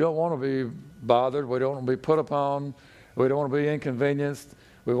ease. And we don't want to be bothered. We don't want to be put upon. We don't want to be inconvenienced.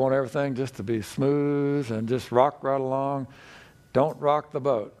 We want everything just to be smooth and just rock right along. Don't rock the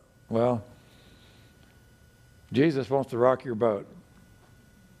boat. Well, Jesus wants to rock your boat.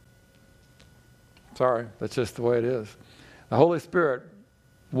 Sorry, that's just the way it is. The Holy Spirit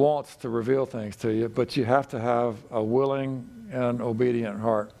wants to reveal things to you, but you have to have a willing and obedient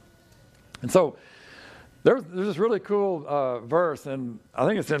heart. And so there's this really cool verse, and I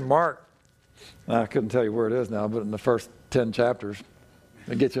think it's in Mark. I couldn't tell you where it is now, but in the first 10 chapters,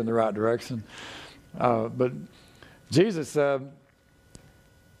 it gets you in the right direction. But Jesus said,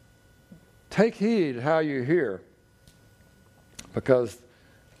 take heed how you hear, because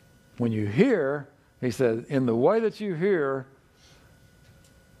when you hear, he said, in the way that you hear,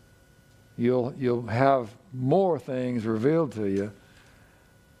 you'll have more things revealed to you.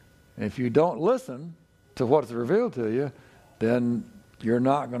 And if you don't listen to what's revealed to you, then you're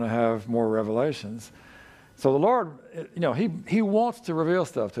not going to have more revelations. So the Lord, He wants to reveal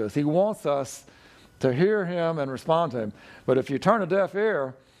stuff to us. He wants us to hear Him and respond to Him. But if you turn a deaf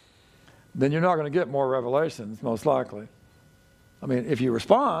ear, then you're not going to get more revelations, most likely. I mean, if you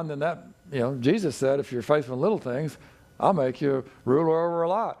respond, then that, Jesus said, if you're faithful in little things, I'll make you ruler over a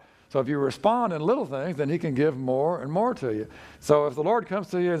lot. So if you respond in little things, then He can give more and more to you. So if the Lord comes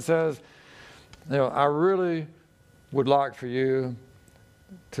to you and says, I really would like for you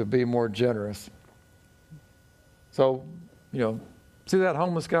to be more generous. So, see that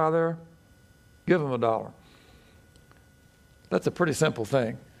homeless guy there? Give him $1. That's a pretty simple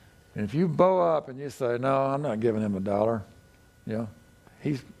thing. And if you bow up and you say, no, I'm not giving him $1,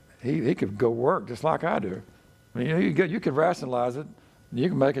 he could go work just like I do. I mean, you could rationalize it. You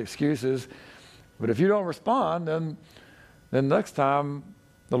can make excuses. But if you don't respond, then next time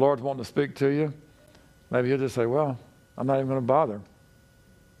the Lord's wanting to speak to you, maybe He'll just say, well, I'm not even going to bother.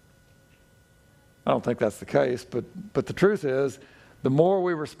 I don't think that's the case, but the truth is, the more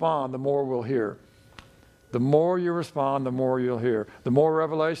we respond, the more we'll hear. The more you respond, the more you'll hear. The more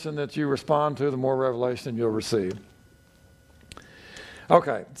revelation that you respond to, the more revelation you'll receive.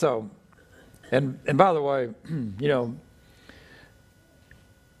 Okay, so, and by the way,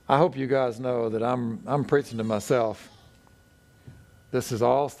 I hope you guys know that I'm preaching to myself. This is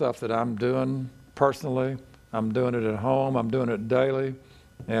all stuff that I'm doing personally. I'm doing it at home. I'm doing it daily.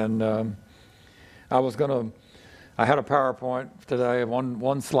 And I had a PowerPoint today,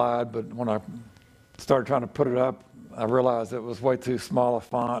 one slide, but when I started trying to put it up, I realized it was way too small a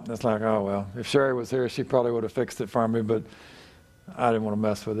font. And it's like, oh, well, if Sherry was here, she probably would have fixed it for me, but I didn't want to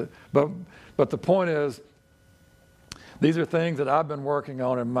mess with it. But the point is, These are things that I've been working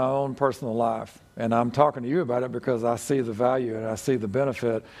on in my own personal life. And I'm talking to you about it because I see the value and I see the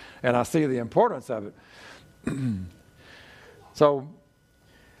benefit and I see the importance of it. So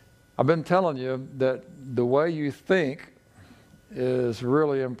I've been telling you that the way you think is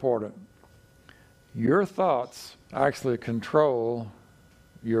really important. Your thoughts actually control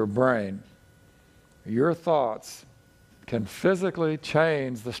your brain. Your thoughts can physically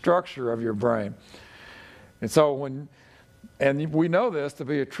change the structure of your brain. And so and we know this to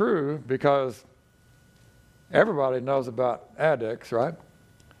be true because everybody knows about addicts, right?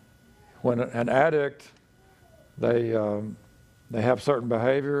 When an addict, they have certain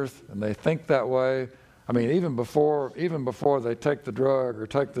behaviors and they think that way. I mean, even before they take the drug or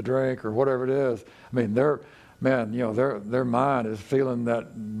take the drink or whatever it is, I mean, their mind is feeling that.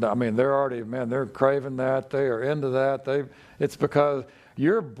 I mean, they're craving that. They are into that. It's because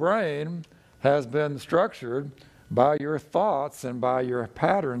your brain has been structured by your thoughts and by your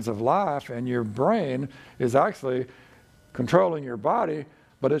patterns of life, and your brain is actually controlling your body,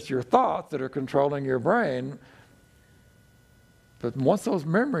 but it's your thoughts that are controlling your brain. But once those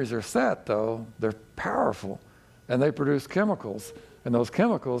memories are set, though, they're powerful, and they produce chemicals, and those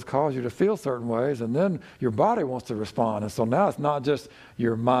chemicals cause you to feel certain ways, and then your body wants to respond. And so now it's not just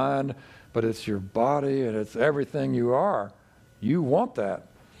your mind, but it's your body, and it's everything you are. You want that.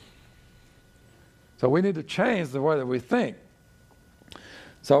 So we need to change the way that we think.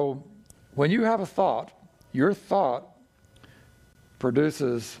 So when you have a thought, your thought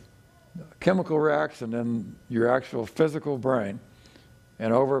produces a chemical reaction in your actual physical brain.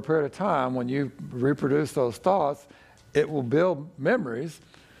 And over a period of time, when you reproduce those thoughts, it will build memories,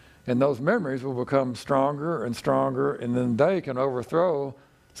 and those memories will become stronger and stronger, and then they can overthrow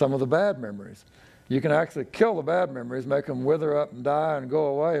some of the bad memories. You can actually kill the bad memories, make them wither up and die and go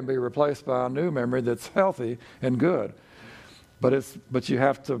away and be replaced by a new memory that's healthy and good. But you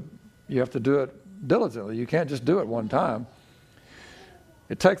have to do it diligently. You can't just do it one time.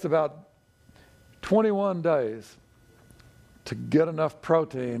 It takes about 21 days to get enough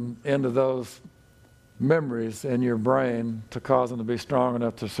protein into those memories in your brain to cause them to be strong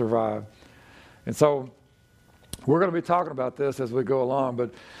enough to survive. And so we're going to be talking about this as we go along,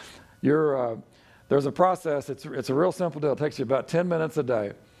 but there's a process. It's a real simple deal. It takes you about 10 minutes a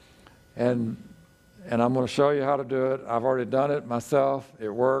day. And I'm going to show you how to do it. I've already done it myself. It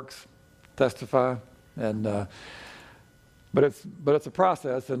works. Testify. But it's a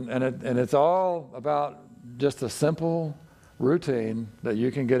process, and it's all about just a simple routine that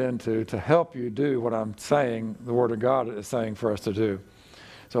you can get into to help you do what I'm saying the Word of God is saying for us to do.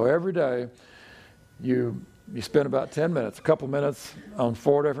 So every day you spend about 10 minutes, a couple minutes on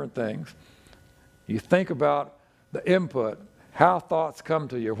 4 different things. You think about the input, how thoughts come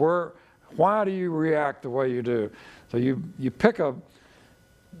to you, why do you react the way you do. So you pick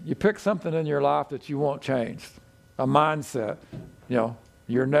something in your life that you want changed, a mindset.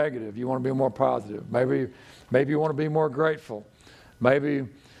 You're negative, you want to be more positive. Maybe you want to be more grateful. Maybe,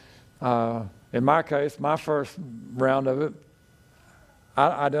 in my case, my first round of it, I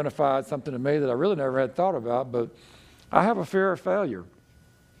identified something to me that I really never had thought about, but I have a fear of failure.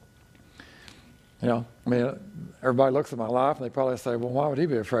 Everybody looks at my life and they probably say, well, why would he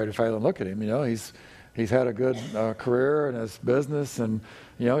be afraid of failing? Look at him, he's had a good career in his business, and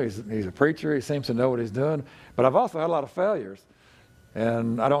he's a preacher, he seems to know what he's doing. But I've also had a lot of failures.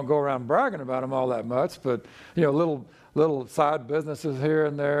 And I don't go around bragging about them all that much, but little side businesses here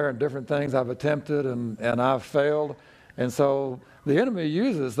and there and different things I've attempted and I've failed. And so the enemy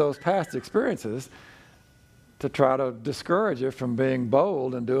uses those past experiences to try to discourage you from being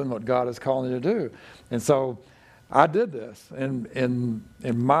bold and doing what God is calling you to do. And so I did this. In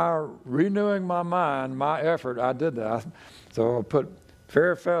my renewing my mind, my effort, I did that. So I put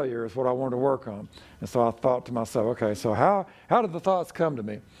fear of failure is what I wanted to work on. And so I thought to myself, okay, so how did the thoughts come to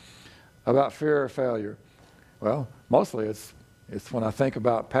me about fear of failure? Well, mostly it's when I think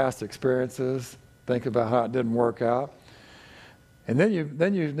about past experiences, think about how it didn't work out. And then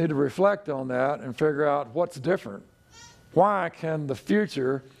you need to reflect on that and figure out what's different. Why can the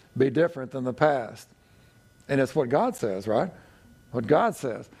future be different than the past? And it's what God says, right? What God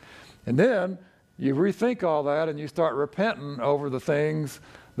says. And then you rethink all that and you start repenting over the things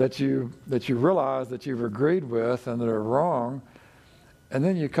that you realize that you've agreed with and that are wrong. And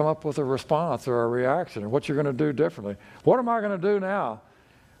then you come up with a response or a reaction and what you're going to do differently. What am I going to do now?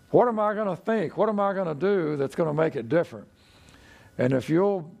 What am I going to think? What am I going to do that's going to make it different? And if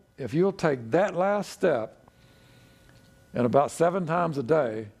you'll take that last step, and about 7 times a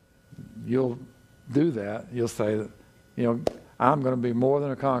day, you'll do that. You'll say that, I'm going to be more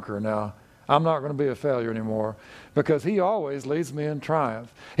than a conqueror now. I'm not going to be a failure anymore because he always leads me in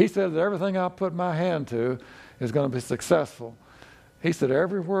triumph. He said that everything I put my hand to is going to be successful. He said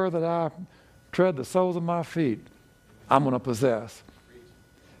everywhere that I tread the soles of my feet, I'm going to possess.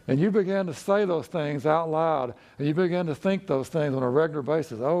 And you begin to say those things out loud, and you begin to think those things on a regular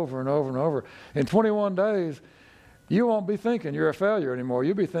basis over and over and over. In 21 days, you won't be thinking you're a failure anymore.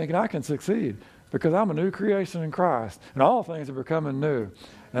 You'll be thinking, I can succeed because I'm a new creation in Christ, and all things are becoming new.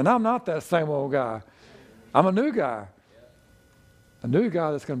 And I'm not that same old guy. I'm a new guy. A new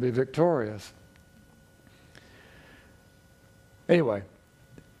guy that's going to be victorious. Anyway,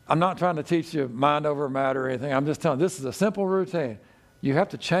 I'm not trying to teach you mind over matter or anything. I'm just telling you, this is a simple routine. You have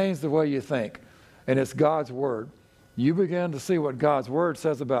to change the way you think, and it's God's Word. You begin to see what God's Word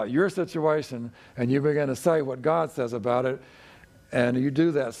says about your situation, and you begin to say what God says about it, and you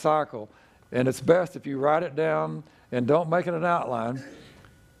do that cycle. And it's best if you write it down and don't make it an outline.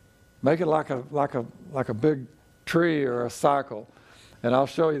 Make it like a big tree or a cycle. And I'll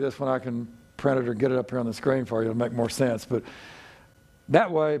show you this when I can print it or get it up here on the screen for you. It'll make more sense. But that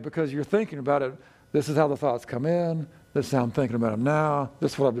way, because you're thinking about it, this is how the thoughts come in. This is how I'm thinking about them now.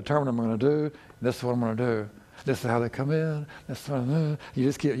 This is what I've determined I'm going to do. This is what I'm going to do. This is how they come in. This is what I'm going to do. You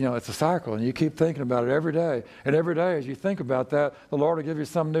just keep, it's a cycle, and you keep thinking about it every day. And every day as you think about that, the Lord will give you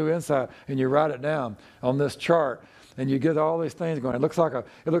some new insight, and you write it down on this chart. And you get all these things going. It looks like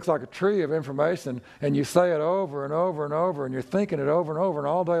a tree of information, and you say it over and over and over, and you're thinking it over and over, and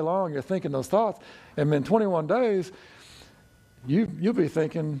all day long you're thinking those thoughts. And in 21 days, you'll be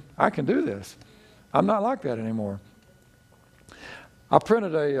thinking, I can do this. I'm not like that anymore. I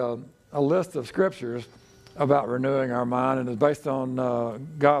printed a list of scriptures about renewing our mind, and it's based on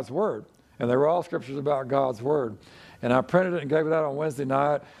God's Word. And they were all scriptures about God's Word. And I printed it and gave it out on Wednesday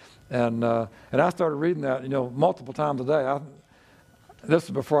night. And I started reading that, multiple times a day. This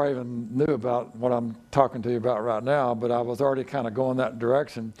is before I even knew about what I'm talking to you about right now, but I was already kind of going that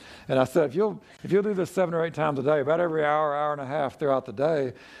direction. And I said, if you'll do this 7 or 8 times a day, about every hour, hour and a half throughout the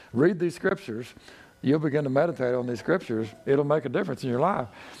day, read these scriptures. You'll begin to meditate on these scriptures. It'll make a difference in your life.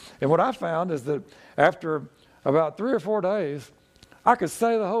 And what I found is that after about 3 or 4 days, I could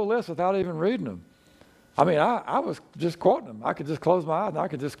say the whole list without even reading them. I mean, I was just quoting them. I could just close my eyes and I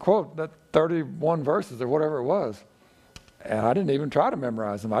could just quote that 31 verses or whatever it was. And I didn't even try to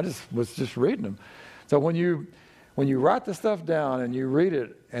memorize them. I was just reading them. So when you write the stuff down and you read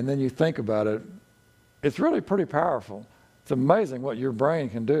it and then you think about it, it's really pretty powerful. It's amazing what your brain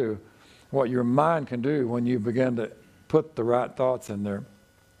can do, what your mind can do when you begin to put the right thoughts in there.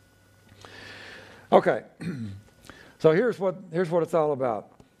 Okay, so here's what it's all about.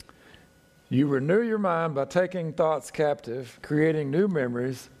 You renew your mind by taking thoughts captive, creating new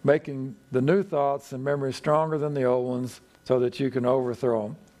memories, making the new thoughts and memories stronger than the old ones so that you can overthrow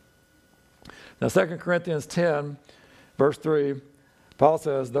them. Now 2 Corinthians 10, verse 3, Paul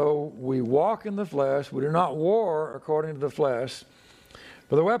says, though we walk in the flesh, we do not war according to the flesh.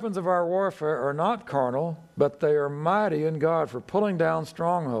 For the weapons of our warfare are not carnal, but they are mighty in God for pulling down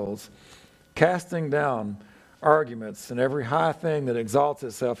strongholds, casting down arguments and every high thing that exalts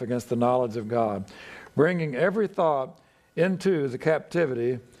itself against the knowledge of God, bringing every thought into the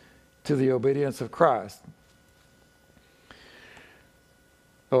captivity to the obedience of Christ.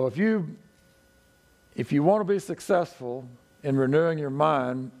 So if you want to be successful in renewing your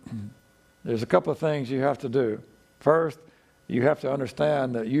mind, there's a couple of things you have to do. First, you have to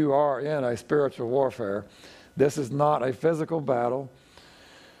understand that you are in a spiritual warfare. This is not a physical battle.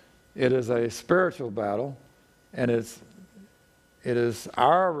 It is a spiritual battle. And it is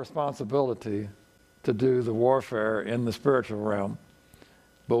our responsibility to do the warfare in the spiritual realm.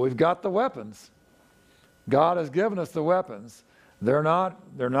 But we've got the weapons. God has given us the weapons. They're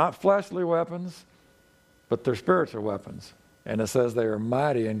not fleshly weapons, but they're spiritual weapons. And it says they are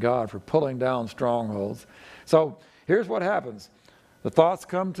mighty in God for pulling down strongholds. So here's what happens. The thoughts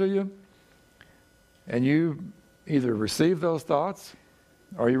come to you, and you either receive those thoughts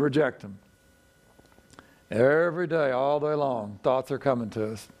or you reject them. Every day, all day long, thoughts are coming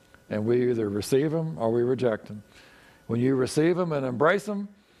to us, and we either receive them or we reject them. When you receive them and embrace them,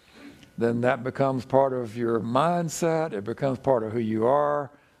 then that becomes part of your mindset. It becomes part of who you are,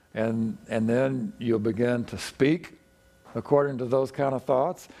 and then you'll begin to speak according to those kind of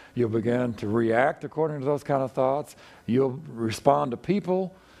thoughts. You'll begin to react according to those kind of thoughts. You'll respond to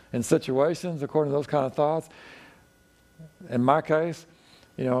people and situations according to those kind of thoughts. In my case,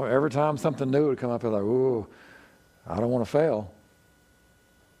 every time something new would come up, I'd be like, ooh, I don't want to fail.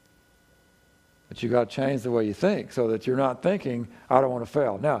 But you got to change the way you think so that you're not thinking, I don't want to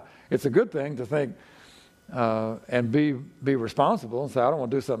fail. Now, it's a good thing to think, and be responsible and say, I don't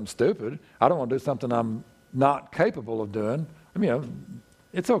want to do something stupid. I don't want to do something I'm not capable of doing. I mean,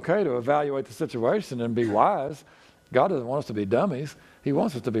 it's okay to evaluate the situation and be wise. God doesn't want us to be dummies. He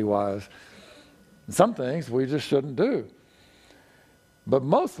wants us to be wise. Some things we just shouldn't do. But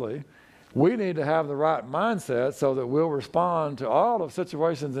mostly, we need to have the right mindset so that we'll respond to all of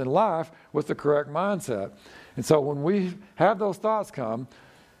situations in life with the correct mindset. And so when we have those thoughts come,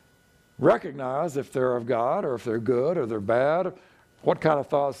 recognize if they're of God or if they're good or they're bad, what kind of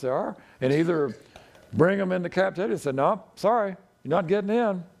thoughts they are, and either bring them into captivity and say, no, sorry, you're not getting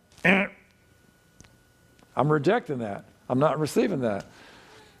in. I'm rejecting that. I'm not receiving that.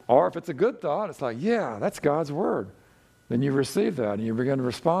 Or if it's a good thought, it's like, yeah, that's God's word. Then you receive that and you begin to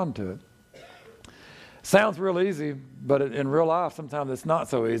respond to it. Sounds real easy, but in real life, sometimes it's not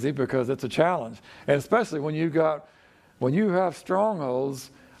so easy because it's a challenge. And especially when you have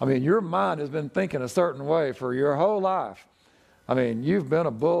strongholds. I mean, your mind has been thinking a certain way for your whole life. I mean, you've been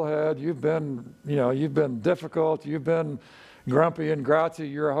a bullhead, you've been difficult, you've been grumpy and grouchy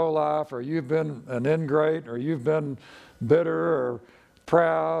your whole life, or you've been an ingrate, or you've been bitter or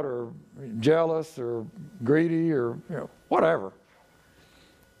proud or jealous or greedy or whatever.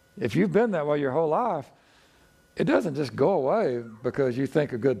 If you've been that way your whole life, it doesn't just go away because you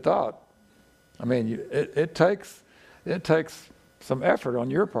think a good thought. I mean, it takes some effort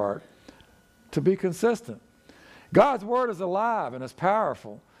on your part to be consistent. God's word is alive and it's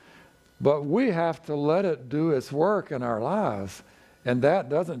powerful, but we have to let it do its work in our lives, and that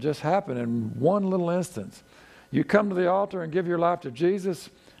doesn't just happen in one little instance. You come to the altar and give your life to Jesus,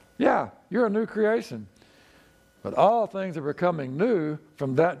 yeah, you're a new creation. But all things are becoming new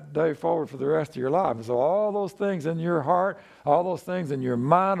from that day forward for the rest of your life. And so all those things in your heart, all those things in your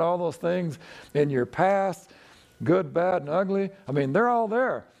mind, all those things in your past, good, bad, and ugly, I mean, they're all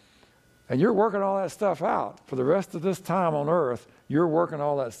there. And you're working all that stuff out. For the rest of this time on earth, you're working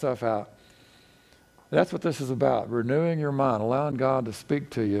all that stuff out. That's what this is about, renewing your mind, allowing God to speak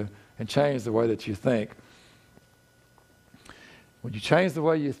to you and change the way that you think. When you change the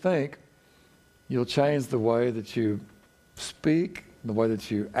way you think, you'll change the way that you speak, the way that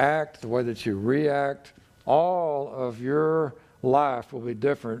you act, the way that you react. All of your life will be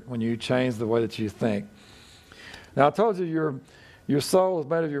different when you change the way that you think. Now, I told you your soul is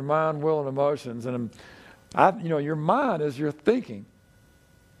made of your mind, will, and emotions. And your mind is your thinking.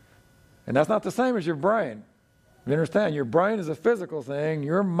 And that's not the same as your brain. You understand? Your brain is a physical thing.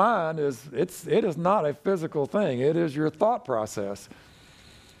 Your mind it is not a physical thing. It is your thought process.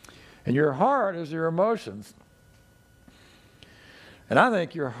 And your heart is your emotions. And I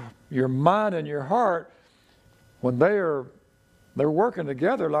think your mind and your heart, when they're working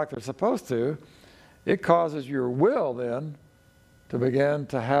together like they're supposed to, it causes your will then to begin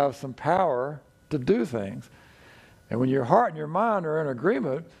to have some power to do things. And when your heart and your mind are in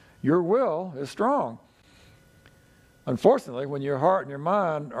agreement, your will is strong. Unfortunately, when your heart and your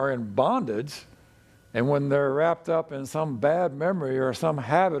mind are in bondage, and when they're wrapped up in some bad memory or some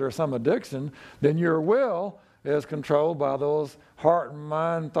habit or some addiction, then your will is controlled by those heart and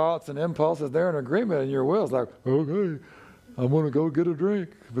mind thoughts and impulses. They're in agreement, and your will is like, okay, I'm going to go get a drink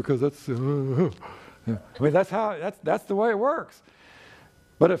because that's... I mean, that's the way it works.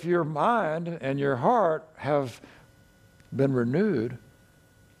 But if your mind and your heart have been renewed,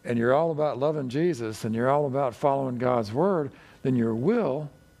 and you're all about loving Jesus, and you're all about following God's word, then your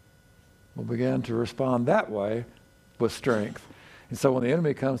will begin to respond that way with strength. And so when the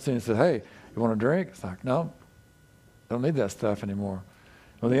enemy comes to you and says, hey, you want a drink? It's like, no, I don't need that stuff anymore.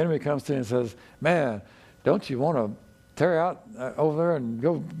 When the enemy comes to you and says, man, don't you want to tear out over there and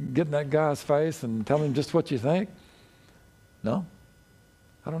go get in that guy's face and tell him just what you think? No,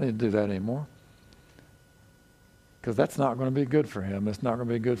 I don't need to do that anymore. Because that's not going to be good for him. It's not going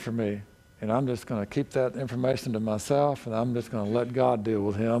to be good for me. And I'm just going to keep that information to myself, and I'm just going to let God deal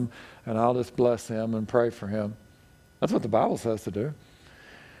with him, and I'll just bless him and pray for him. That's what the Bible says to do.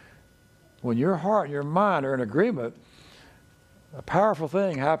 When your heart and your mind are in agreement, a powerful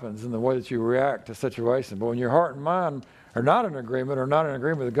thing happens in the way that you react to situations. But when your heart and mind are not in agreement, or not in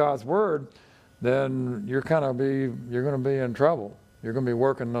agreement with God's word, then you're going to be in trouble. You're going to be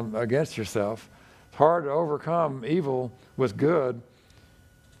working against yourself. It's hard to overcome evil with good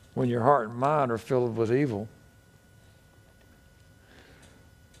when your heart and mind are filled with evil.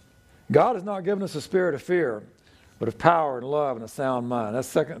 God has not given us a spirit of fear, but of power and love and a sound mind.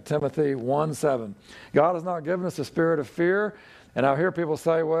 That's 2 Timothy 1:7. God has not given us a spirit of fear. And I hear people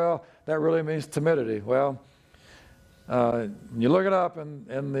say, well, that really means timidity. Well, you look it up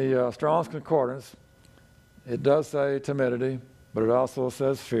in the Strong's Concordance, it does say timidity, but it also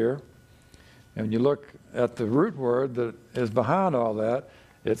says fear. And when you look at the root word that is behind all that,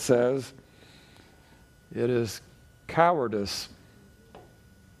 it says it is cowardice.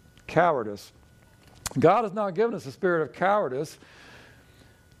 Cowardice. God has not given us a spirit of cowardice,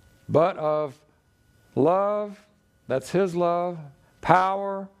 but of love, that's his love,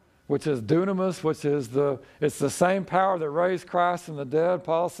 power, which is dunamis, which is it's the same power that raised Christ from the dead.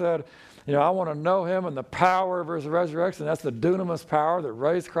 Paul said, I want to know him and the power of his resurrection. That's the dunamis power that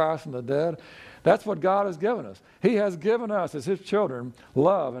raised Christ from the dead. That's what God has given us. He has given us, as his children,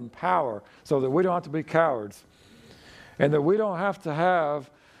 love and power so that we don't have to be cowards and that we don't have to have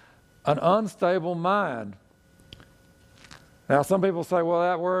an unstable mind. Now, some people say, well,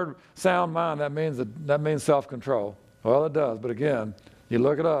 that word sound mind, that means self-control. Well, it does, but again, you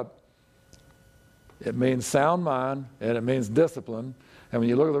look it up. It means sound mind, and it means discipline. And when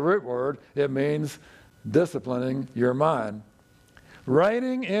you look at the root word, it means disciplining your mind.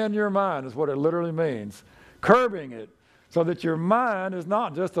 Reigning in your mind is what it literally means. Curbing it so that your mind is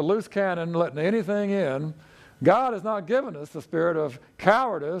not just a loose cannon letting anything in. God has not given us the spirit of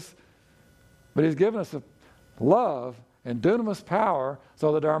cowardice, but he's given us love and dunamis power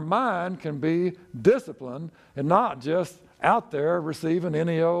so that our mind can be disciplined and not just out there receiving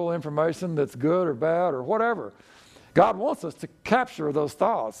any old information that's good or bad or whatever. God wants us to capture those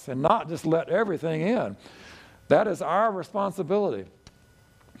thoughts and not just let everything in. That is our responsibility.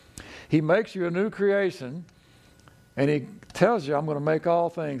 He makes you a new creation, and he tells you, I'm going to make all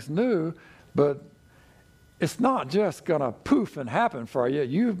things new, but it's not just going to poof and happen for you.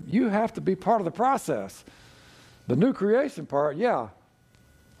 You have to be part of the process. The new creation part, yeah,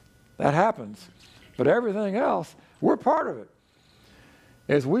 that happens. But everything else, we're part of it.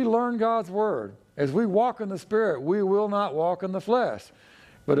 As we learn God's word, as we walk in the Spirit, we will not walk in the flesh.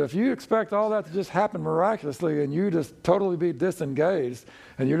 But if you expect all that to just happen miraculously and you just totally be disengaged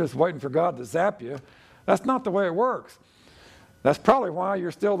and you're just waiting for God to zap you, that's not the way it works. That's probably why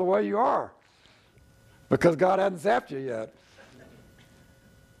you're still the way you are, because God hasn't zapped you yet.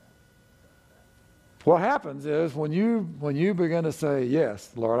 What happens is when you begin to say,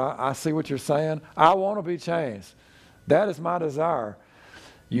 yes, Lord, I see what you're saying. I want to be changed. That is my desire.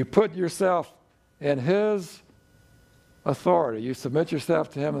 You put yourself in his authority. You submit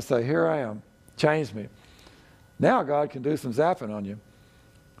yourself to him and say, here I am. Change me. Now God can do some zapping on you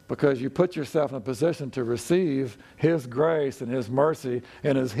because you put yourself in a position to receive his grace and his mercy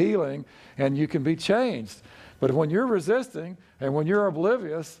and his healing, and you can be changed. But when you're resisting and when you're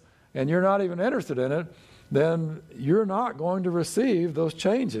oblivious and you're not even interested in it, then you're not going to receive those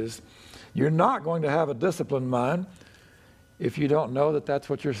changes. You're not going to have a disciplined mind if you don't know that that's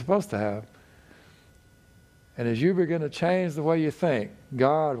what you're supposed to have. And as you begin to change the way you think,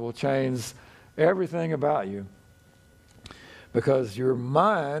 God will change everything about you. Because your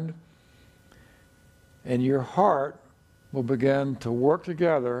mind and your heart will begin to work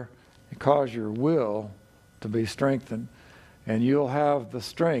together and cause your will to be strengthened. And you'll have the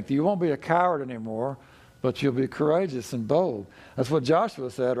strength. You won't be a coward anymore, but you'll be courageous and bold. That's what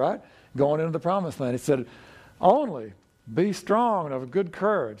Joshua said, right? Going into the promised land. He said, only be strong and of good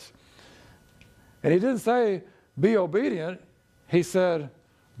courage. And he didn't say, be obedient. He said,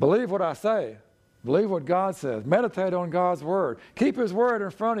 believe what I say. Believe what God says. Meditate on God's word. Keep his word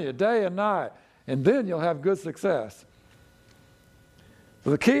in front of you day and night, and then you'll have good success. So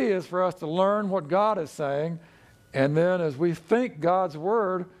the key is for us to learn what God is saying, and then as we think God's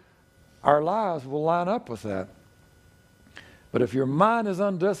word, our lives will line up with that. But if your mind is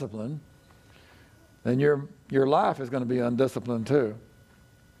undisciplined, then your life is going to be undisciplined too.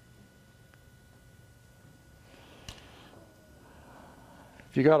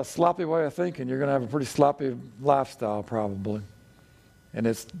 If you got a sloppy way of thinking, you're going to have a pretty sloppy lifestyle probably. And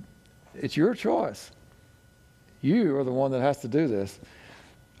it's your choice. You are the one that has to do this.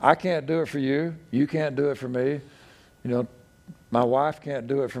 I can't do it for you. You can't do it for me. My wife can't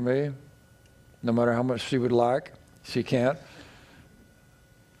do it for me, no matter how much she would like. She can't.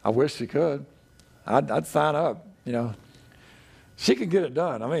 I wish she could. I'd sign up, She can get it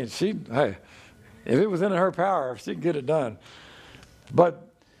done. I mean, if it was in her power, she can get it done. But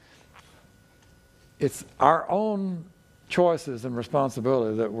it's our own choices and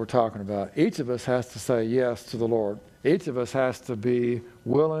responsibility that we're talking about. Each of us has to say yes to the Lord. Each of us has to be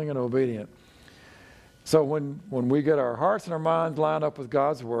willing and obedient. So when we get our hearts and our minds lined up with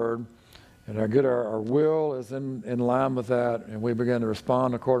God's word, and our will is in line with that, and we begin to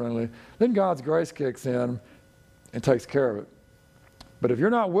respond accordingly, then God's grace kicks in and takes care of it. But if you're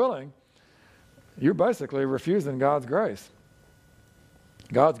not willing, you're basically refusing God's grace.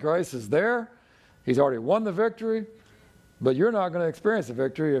 God's grace is there. He's already won the victory. But you're not going to experience a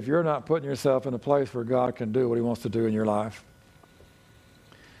victory if you're not putting yourself in a place where God can do what he wants to do in your life.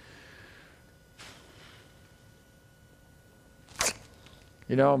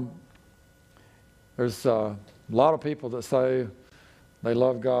 You know, there's a lot of people that say they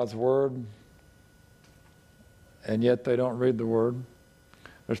love God's Word, and yet they don't read the Word.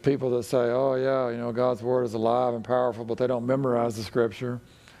 There's people that say, oh yeah, you know, God's Word is alive and powerful, but they don't memorize the Scripture.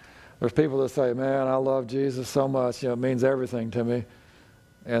 There's people that say, man, I love Jesus so much, you know, it means everything to me,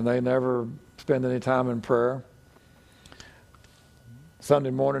 and they never spend any time in prayer. Sunday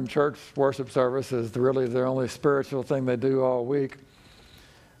morning church worship service is really the only spiritual thing they do all week.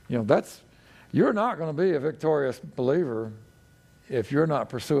 You know, you're not going to be a victorious believer if you're not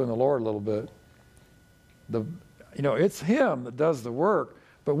pursuing the Lord a little bit. You know, it's him that does the work,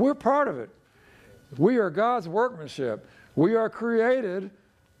 but we're part of it. We are God's workmanship. We are created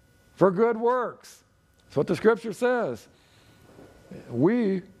for good works. That's what the Scripture says.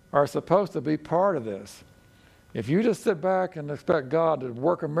 We are supposed to be part of this. If you just sit back and expect God to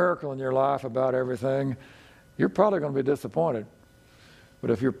work a miracle in your life about everything, you're probably going to be disappointed. But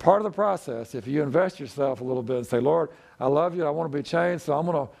if you're part of the process, if you invest yourself a little bit and say, Lord, I love you, I want to be changed, so I'm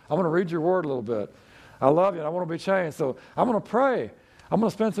going to read your word a little bit. I love you, and I want to be changed, so I'm going to pray. I'm going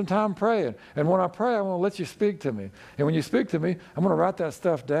to spend some time praying. And when I pray, I'm going to let you speak to me. And when you speak to me, I'm going to write that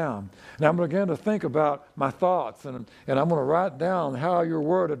stuff down. And I'm going to begin to think about my thoughts. And I'm going to write down how your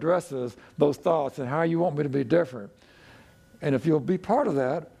word addresses those thoughts and how you want me to be different. And if you'll be part of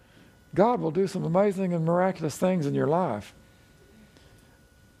that, God will do some amazing and miraculous things in your life.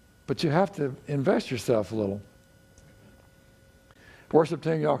 But you have to invest yourself a little. Worship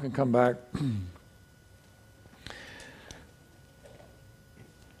team, y'all can come back.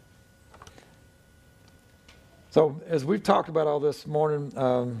 So as we've talked about all this morning,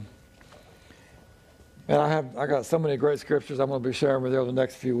 and I got so many great scriptures I'm going to be sharing with you over the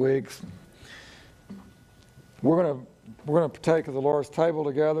next few weeks. We're going to partake of the Lord's table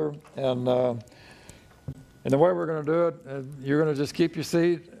together, and the way we're going to do it, you're going to just keep your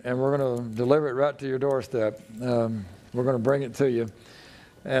seat, and we're going to deliver it right to your doorstep. We're going to bring it to you,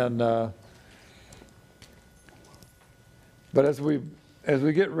 and but as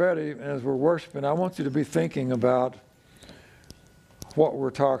we get ready and as we're worshiping, I want you to be thinking about what we're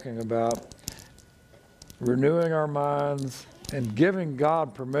talking about, renewing our minds and giving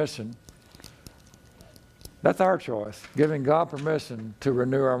God permission. That's our choice, giving God permission to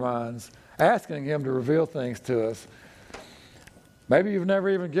renew our minds, asking him to reveal things to us. Maybe you've never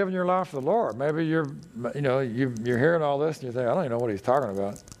even given your life to the Lord. Maybe you're hearing all this and you think, I don't even know what he's talking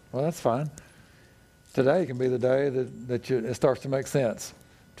about. Well, that's fine. Today can be the day that it starts to make sense.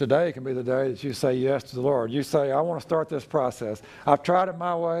 Today can be the day that you say yes to the Lord. You say, I want to start this process. I've tried it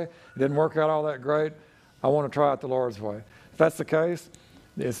my way. It didn't work out all that great. I want to try it the Lord's way. If that's the case,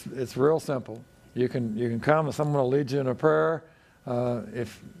 it's real simple. You can come and someone will lead you in a prayer.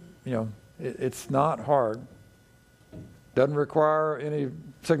 It's not hard. Doesn't require any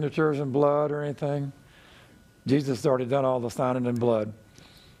signatures in blood or anything. Jesus has already done all the signing in blood.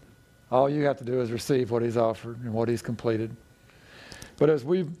 All you have to do is receive what he's offered and what he's completed. But as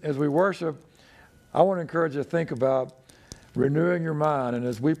we worship, I want to encourage you to think about renewing your mind. And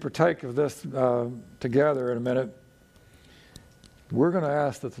as we partake of this together in a minute, we're going to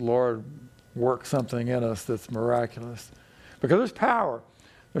ask that the Lord work something in us that's miraculous. Because there's power.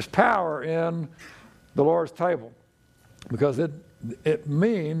 There's power in the Lord's table. Because it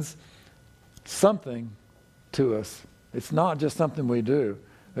means something to us. It's not just something we do.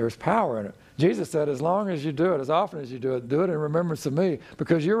 There's power in it. Jesus said, as long as you do it, as often as you do it in remembrance of me,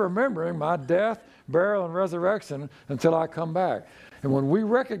 because you're remembering my death, burial, and resurrection until I come back. And when we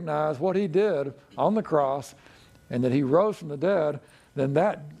recognize what he did on the cross and that he rose from the dead, then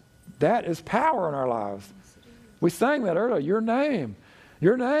that is power in our lives. We sang that earlier, your name,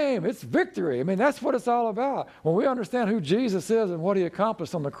 it's victory. I mean, that's what it's all about. When we understand who Jesus is and what he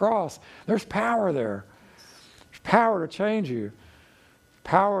accomplished on the cross, there's power there. There's power to change you.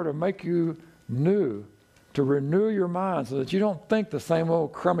 Power to make you new, to renew your mind so that you don't think the same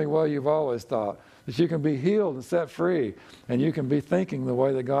old crummy way you've always thought, that you can be healed and set free, and you can be thinking the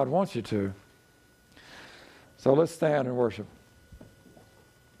way that God wants you to. So let's stand and worship.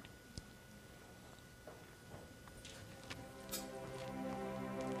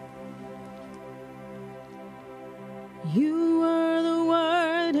 You were the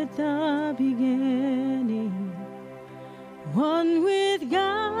Word at the beginning, one with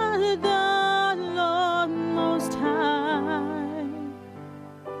God the Lord Most High.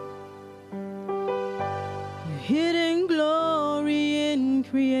 Your hidden glory in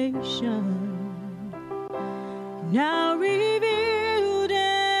creation now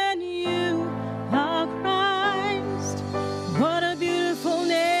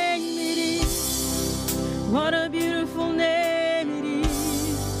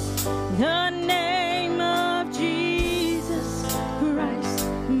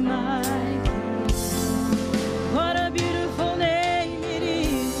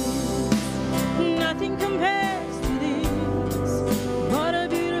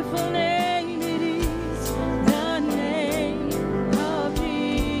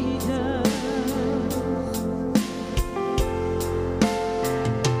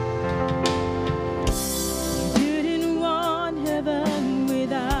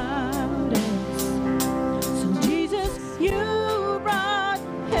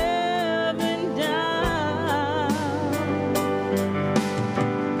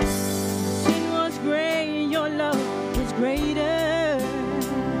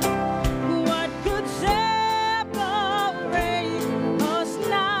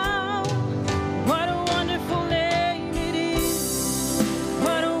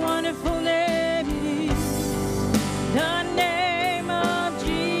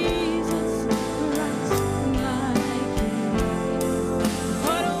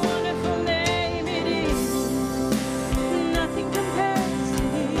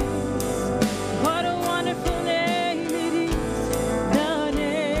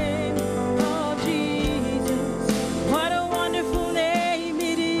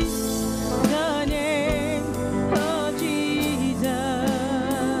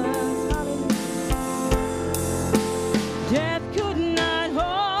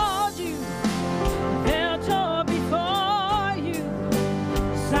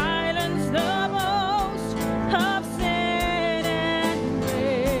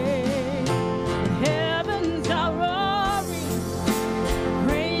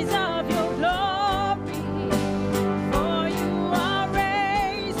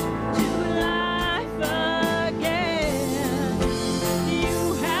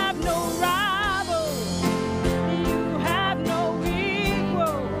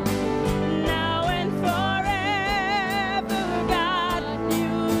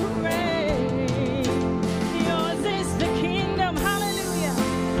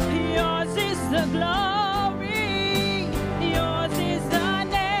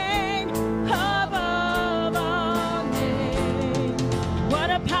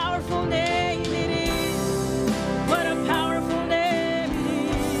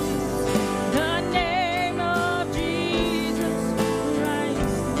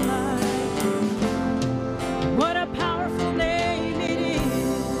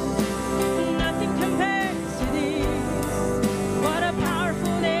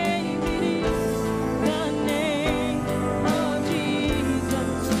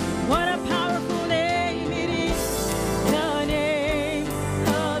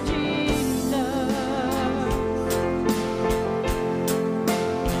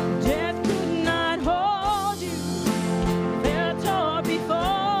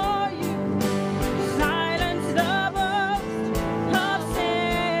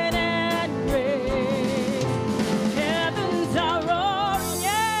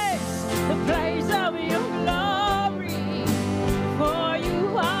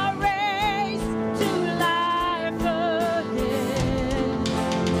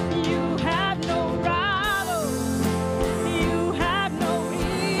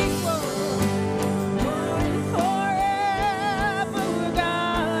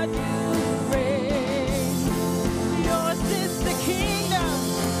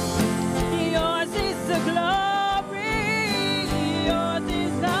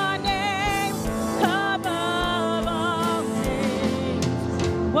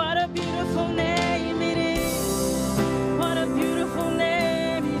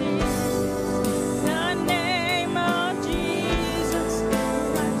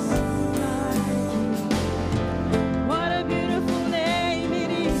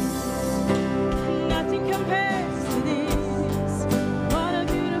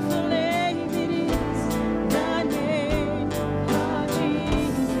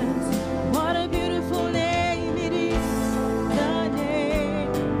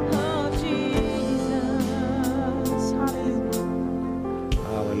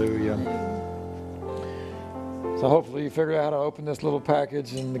Hallelujah. So hopefully you figured out how to open this little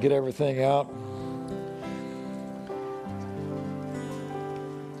package and to get everything out.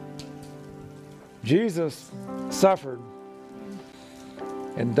 Jesus suffered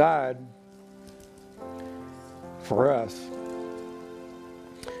and died for us.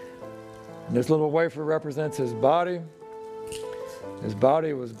 And this little wafer represents his body. His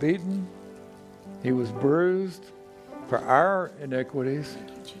body was beaten. He was bruised for our iniquities.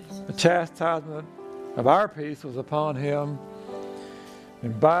 The chastisement of our peace was upon him.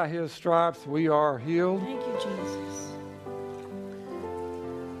 And by his stripes we are healed. Thank you, Jesus.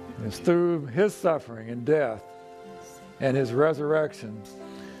 And it's through his suffering and death and his resurrection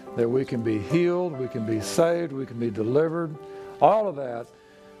that we can be healed, we can be saved, we can be delivered. All of that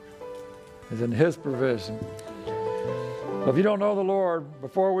is in his provision. So if you don't know the Lord,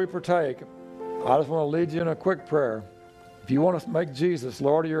 before we partake, I just want to lead you in a quick prayer. If you want to make Jesus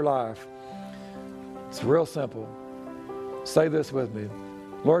Lord of your life, it's real simple. Say this with me.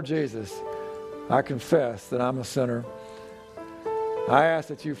 Lord Jesus, I confess that I'm a sinner. I ask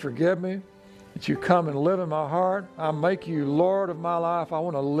that you forgive me, that you come and live in my heart. I make you Lord of my life. I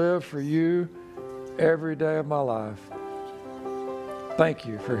want to live for you every day of my life. Thank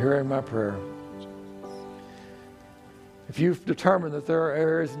you for hearing my prayer. If you've determined that there are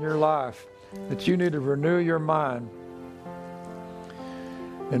areas in your life that you need to renew your mind,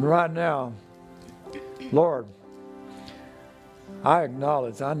 and right now, Lord, I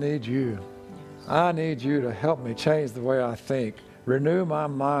acknowledge I need you. I need you to help me change the way I think. Renew my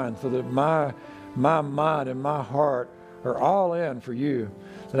mind so that my mind and my heart are all in for you.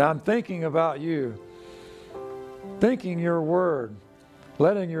 That I'm thinking about you, thinking your word,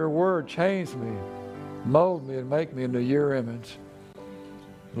 letting your word change me, mold me and make me into your image.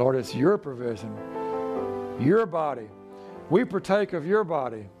 Lord, it's your provision, your body. We partake of your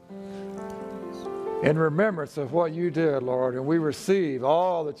body in remembrance of what you did, Lord, and we receive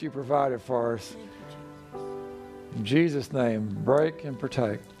all that you provided for us. In Jesus' name, break and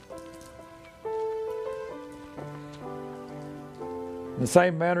partake. In the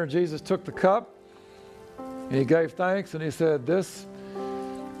same manner, Jesus took the cup and he gave thanks and he said, "This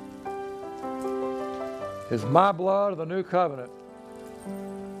is my blood of the new covenant."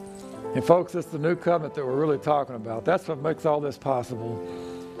 And folks, it's the new covenant that we're really talking about. That's what makes all this possible.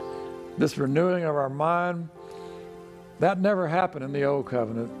 This renewing of our mind, that never happened in the old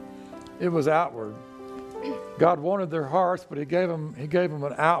covenant. It was outward. God wanted their hearts, but he gave them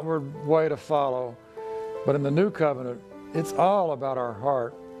an outward way to follow. But in the new covenant, it's all about our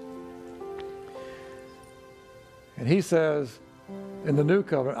heart. And he says, in the new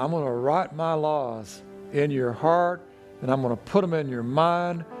covenant, I'm going to write my laws in your heart, and I'm going to put them in your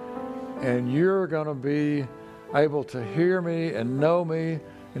mind, and you're going to be able to hear me and know me,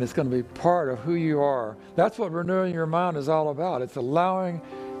 and it's going to be part of who you are. That's what renewing your mind is all about. It's allowing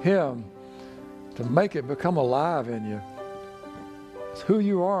him to make it become alive in you. It's who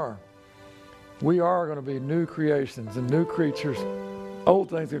you are. We are going to be new creations and new creatures. Old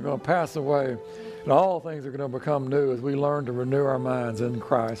things are going to pass away, and all things are going to become new as we learn to renew our minds in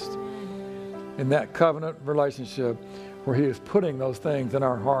Christ. In that covenant relationship where he is putting those things in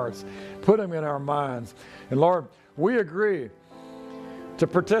our hearts, putting them in our minds. And Lord, we agree to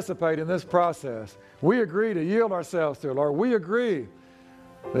participate in this process. We agree to yield ourselves to it, Lord. We agree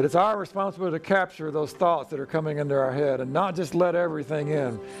that it's our responsibility to capture those thoughts that are coming into our head and not just let everything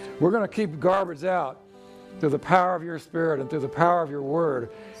in. We're going to keep garbage out through the power of your Spirit and through the power of your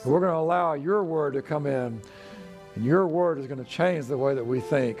word. And we're going to allow your word to come in. And your word is going to change the way that we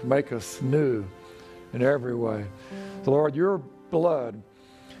think, make us new in every way. So Lord, your blood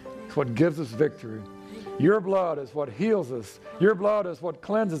is what gives us victory. Your blood is what heals us. Your blood is what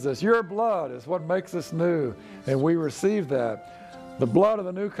cleanses us. Your blood is what makes us new. And we receive that. The blood of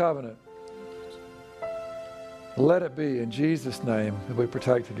the new covenant. Let it be in Jesus' name that we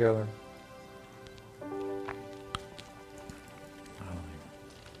partake together.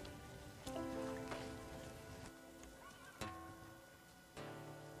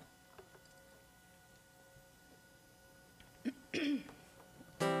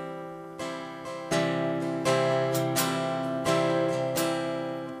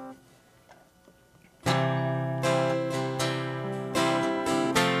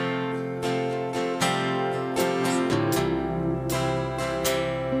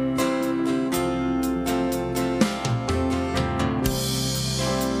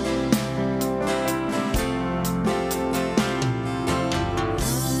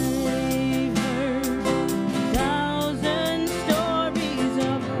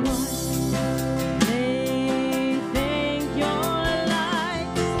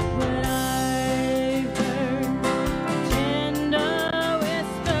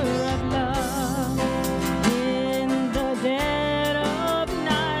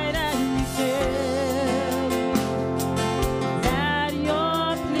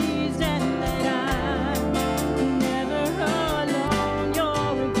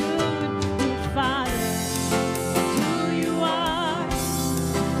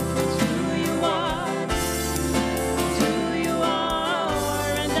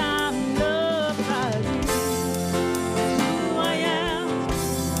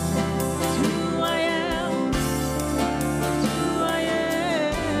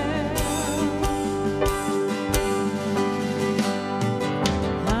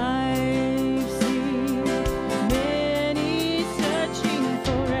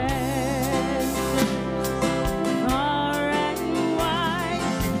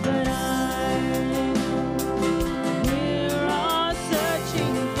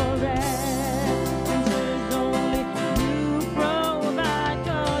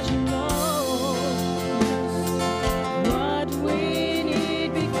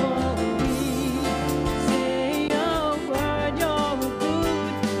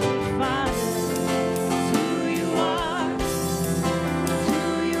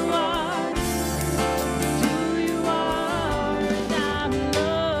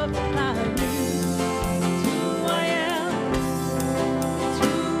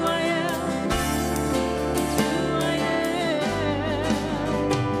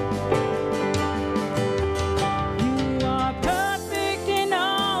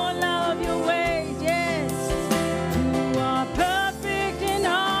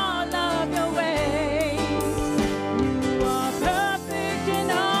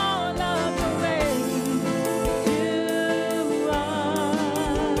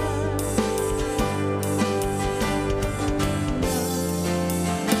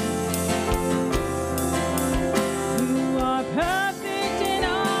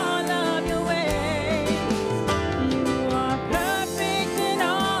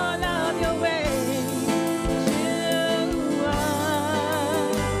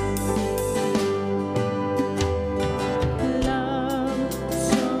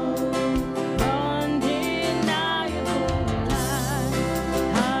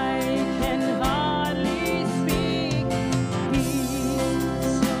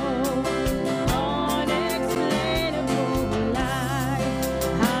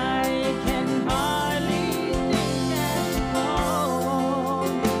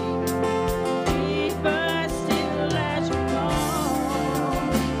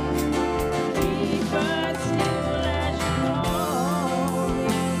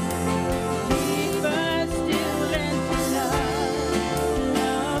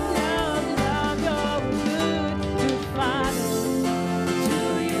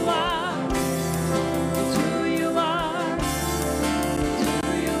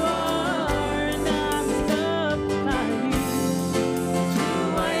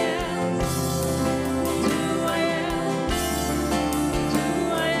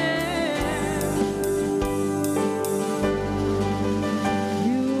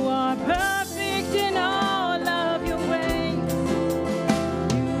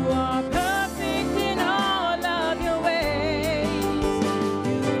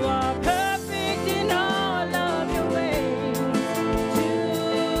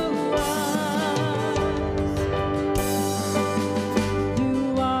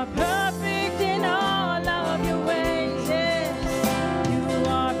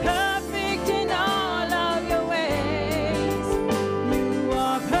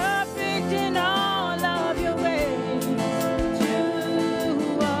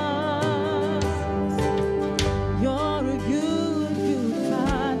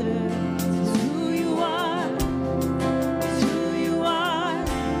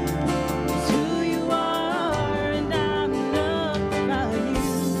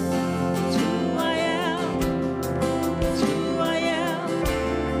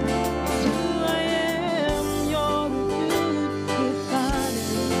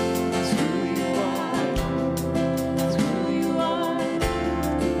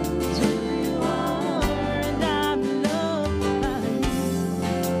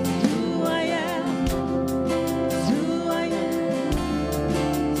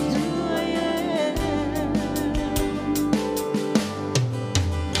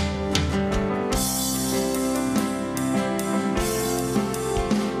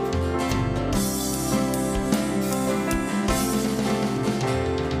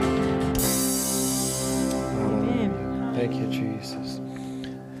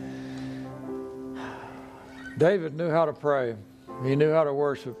 David knew how to pray. He knew how to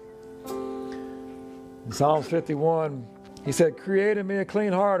worship. In Psalms 51, he said, "Create in me a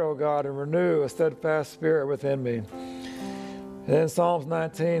clean heart, O God, and renew a steadfast spirit within me." And in Psalms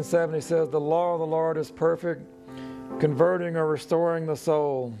 19:7, he says, "The law of the Lord is perfect, converting or restoring the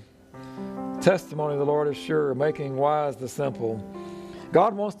soul. Testimony of the Lord is sure, making wise the simple."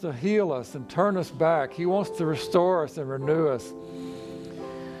 God wants to heal us and turn us back. He wants to restore us and renew us.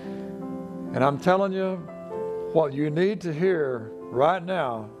 And I'm telling you, what you need to hear right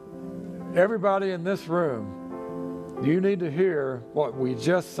now, everybody in this room, you need to hear what we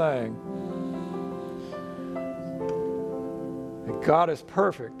just sang. That God is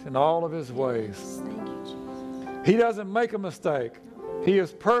perfect in all of his ways. He doesn't make a mistake. He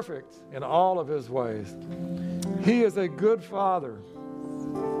is perfect in all of his ways. He is a good Father.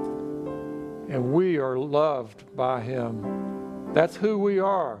 And we are loved by him. That's who we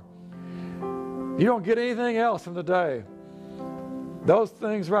are. You don't get anything else from the day. Those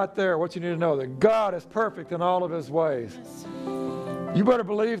things right there, what you need to know, that God is perfect in all of his ways. Yes. You better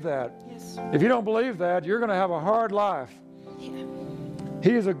believe that. Yes. If you don't believe that, you're going to have a hard life. Yeah.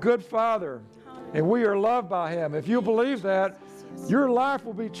 He is a good Father, and we are loved by him. If you believe that, your life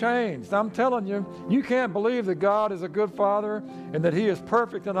will be changed. I'm telling you, you can't believe that God is a good Father and that he is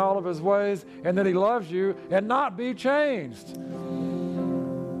perfect in all of his ways and that he loves you and not be changed.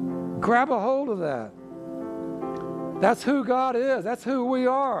 Grab a hold of that. That's who God is. That's who we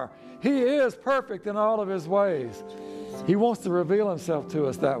are. He is perfect in all of his ways. He wants to reveal himself to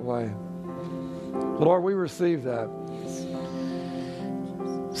us that way. Lord, we receive that.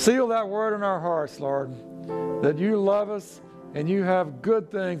 Seal that word in our hearts, Lord, that you love us and you have good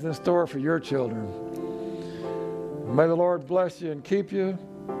things in store for your children. May the Lord bless you and keep you.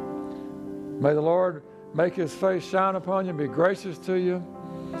 May the Lord make his face shine upon you and be gracious to you.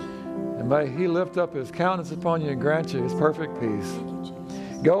 And may he lift up his countenance upon you and grant you his perfect peace.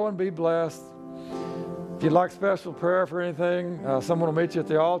 Go and be blessed. If you'd like special prayer for anything, someone will meet you at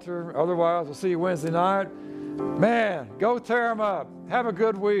the altar. Otherwise, we'll see you Wednesday night. Man, go tear them up. Have a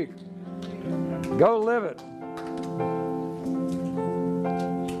good week. Go live it.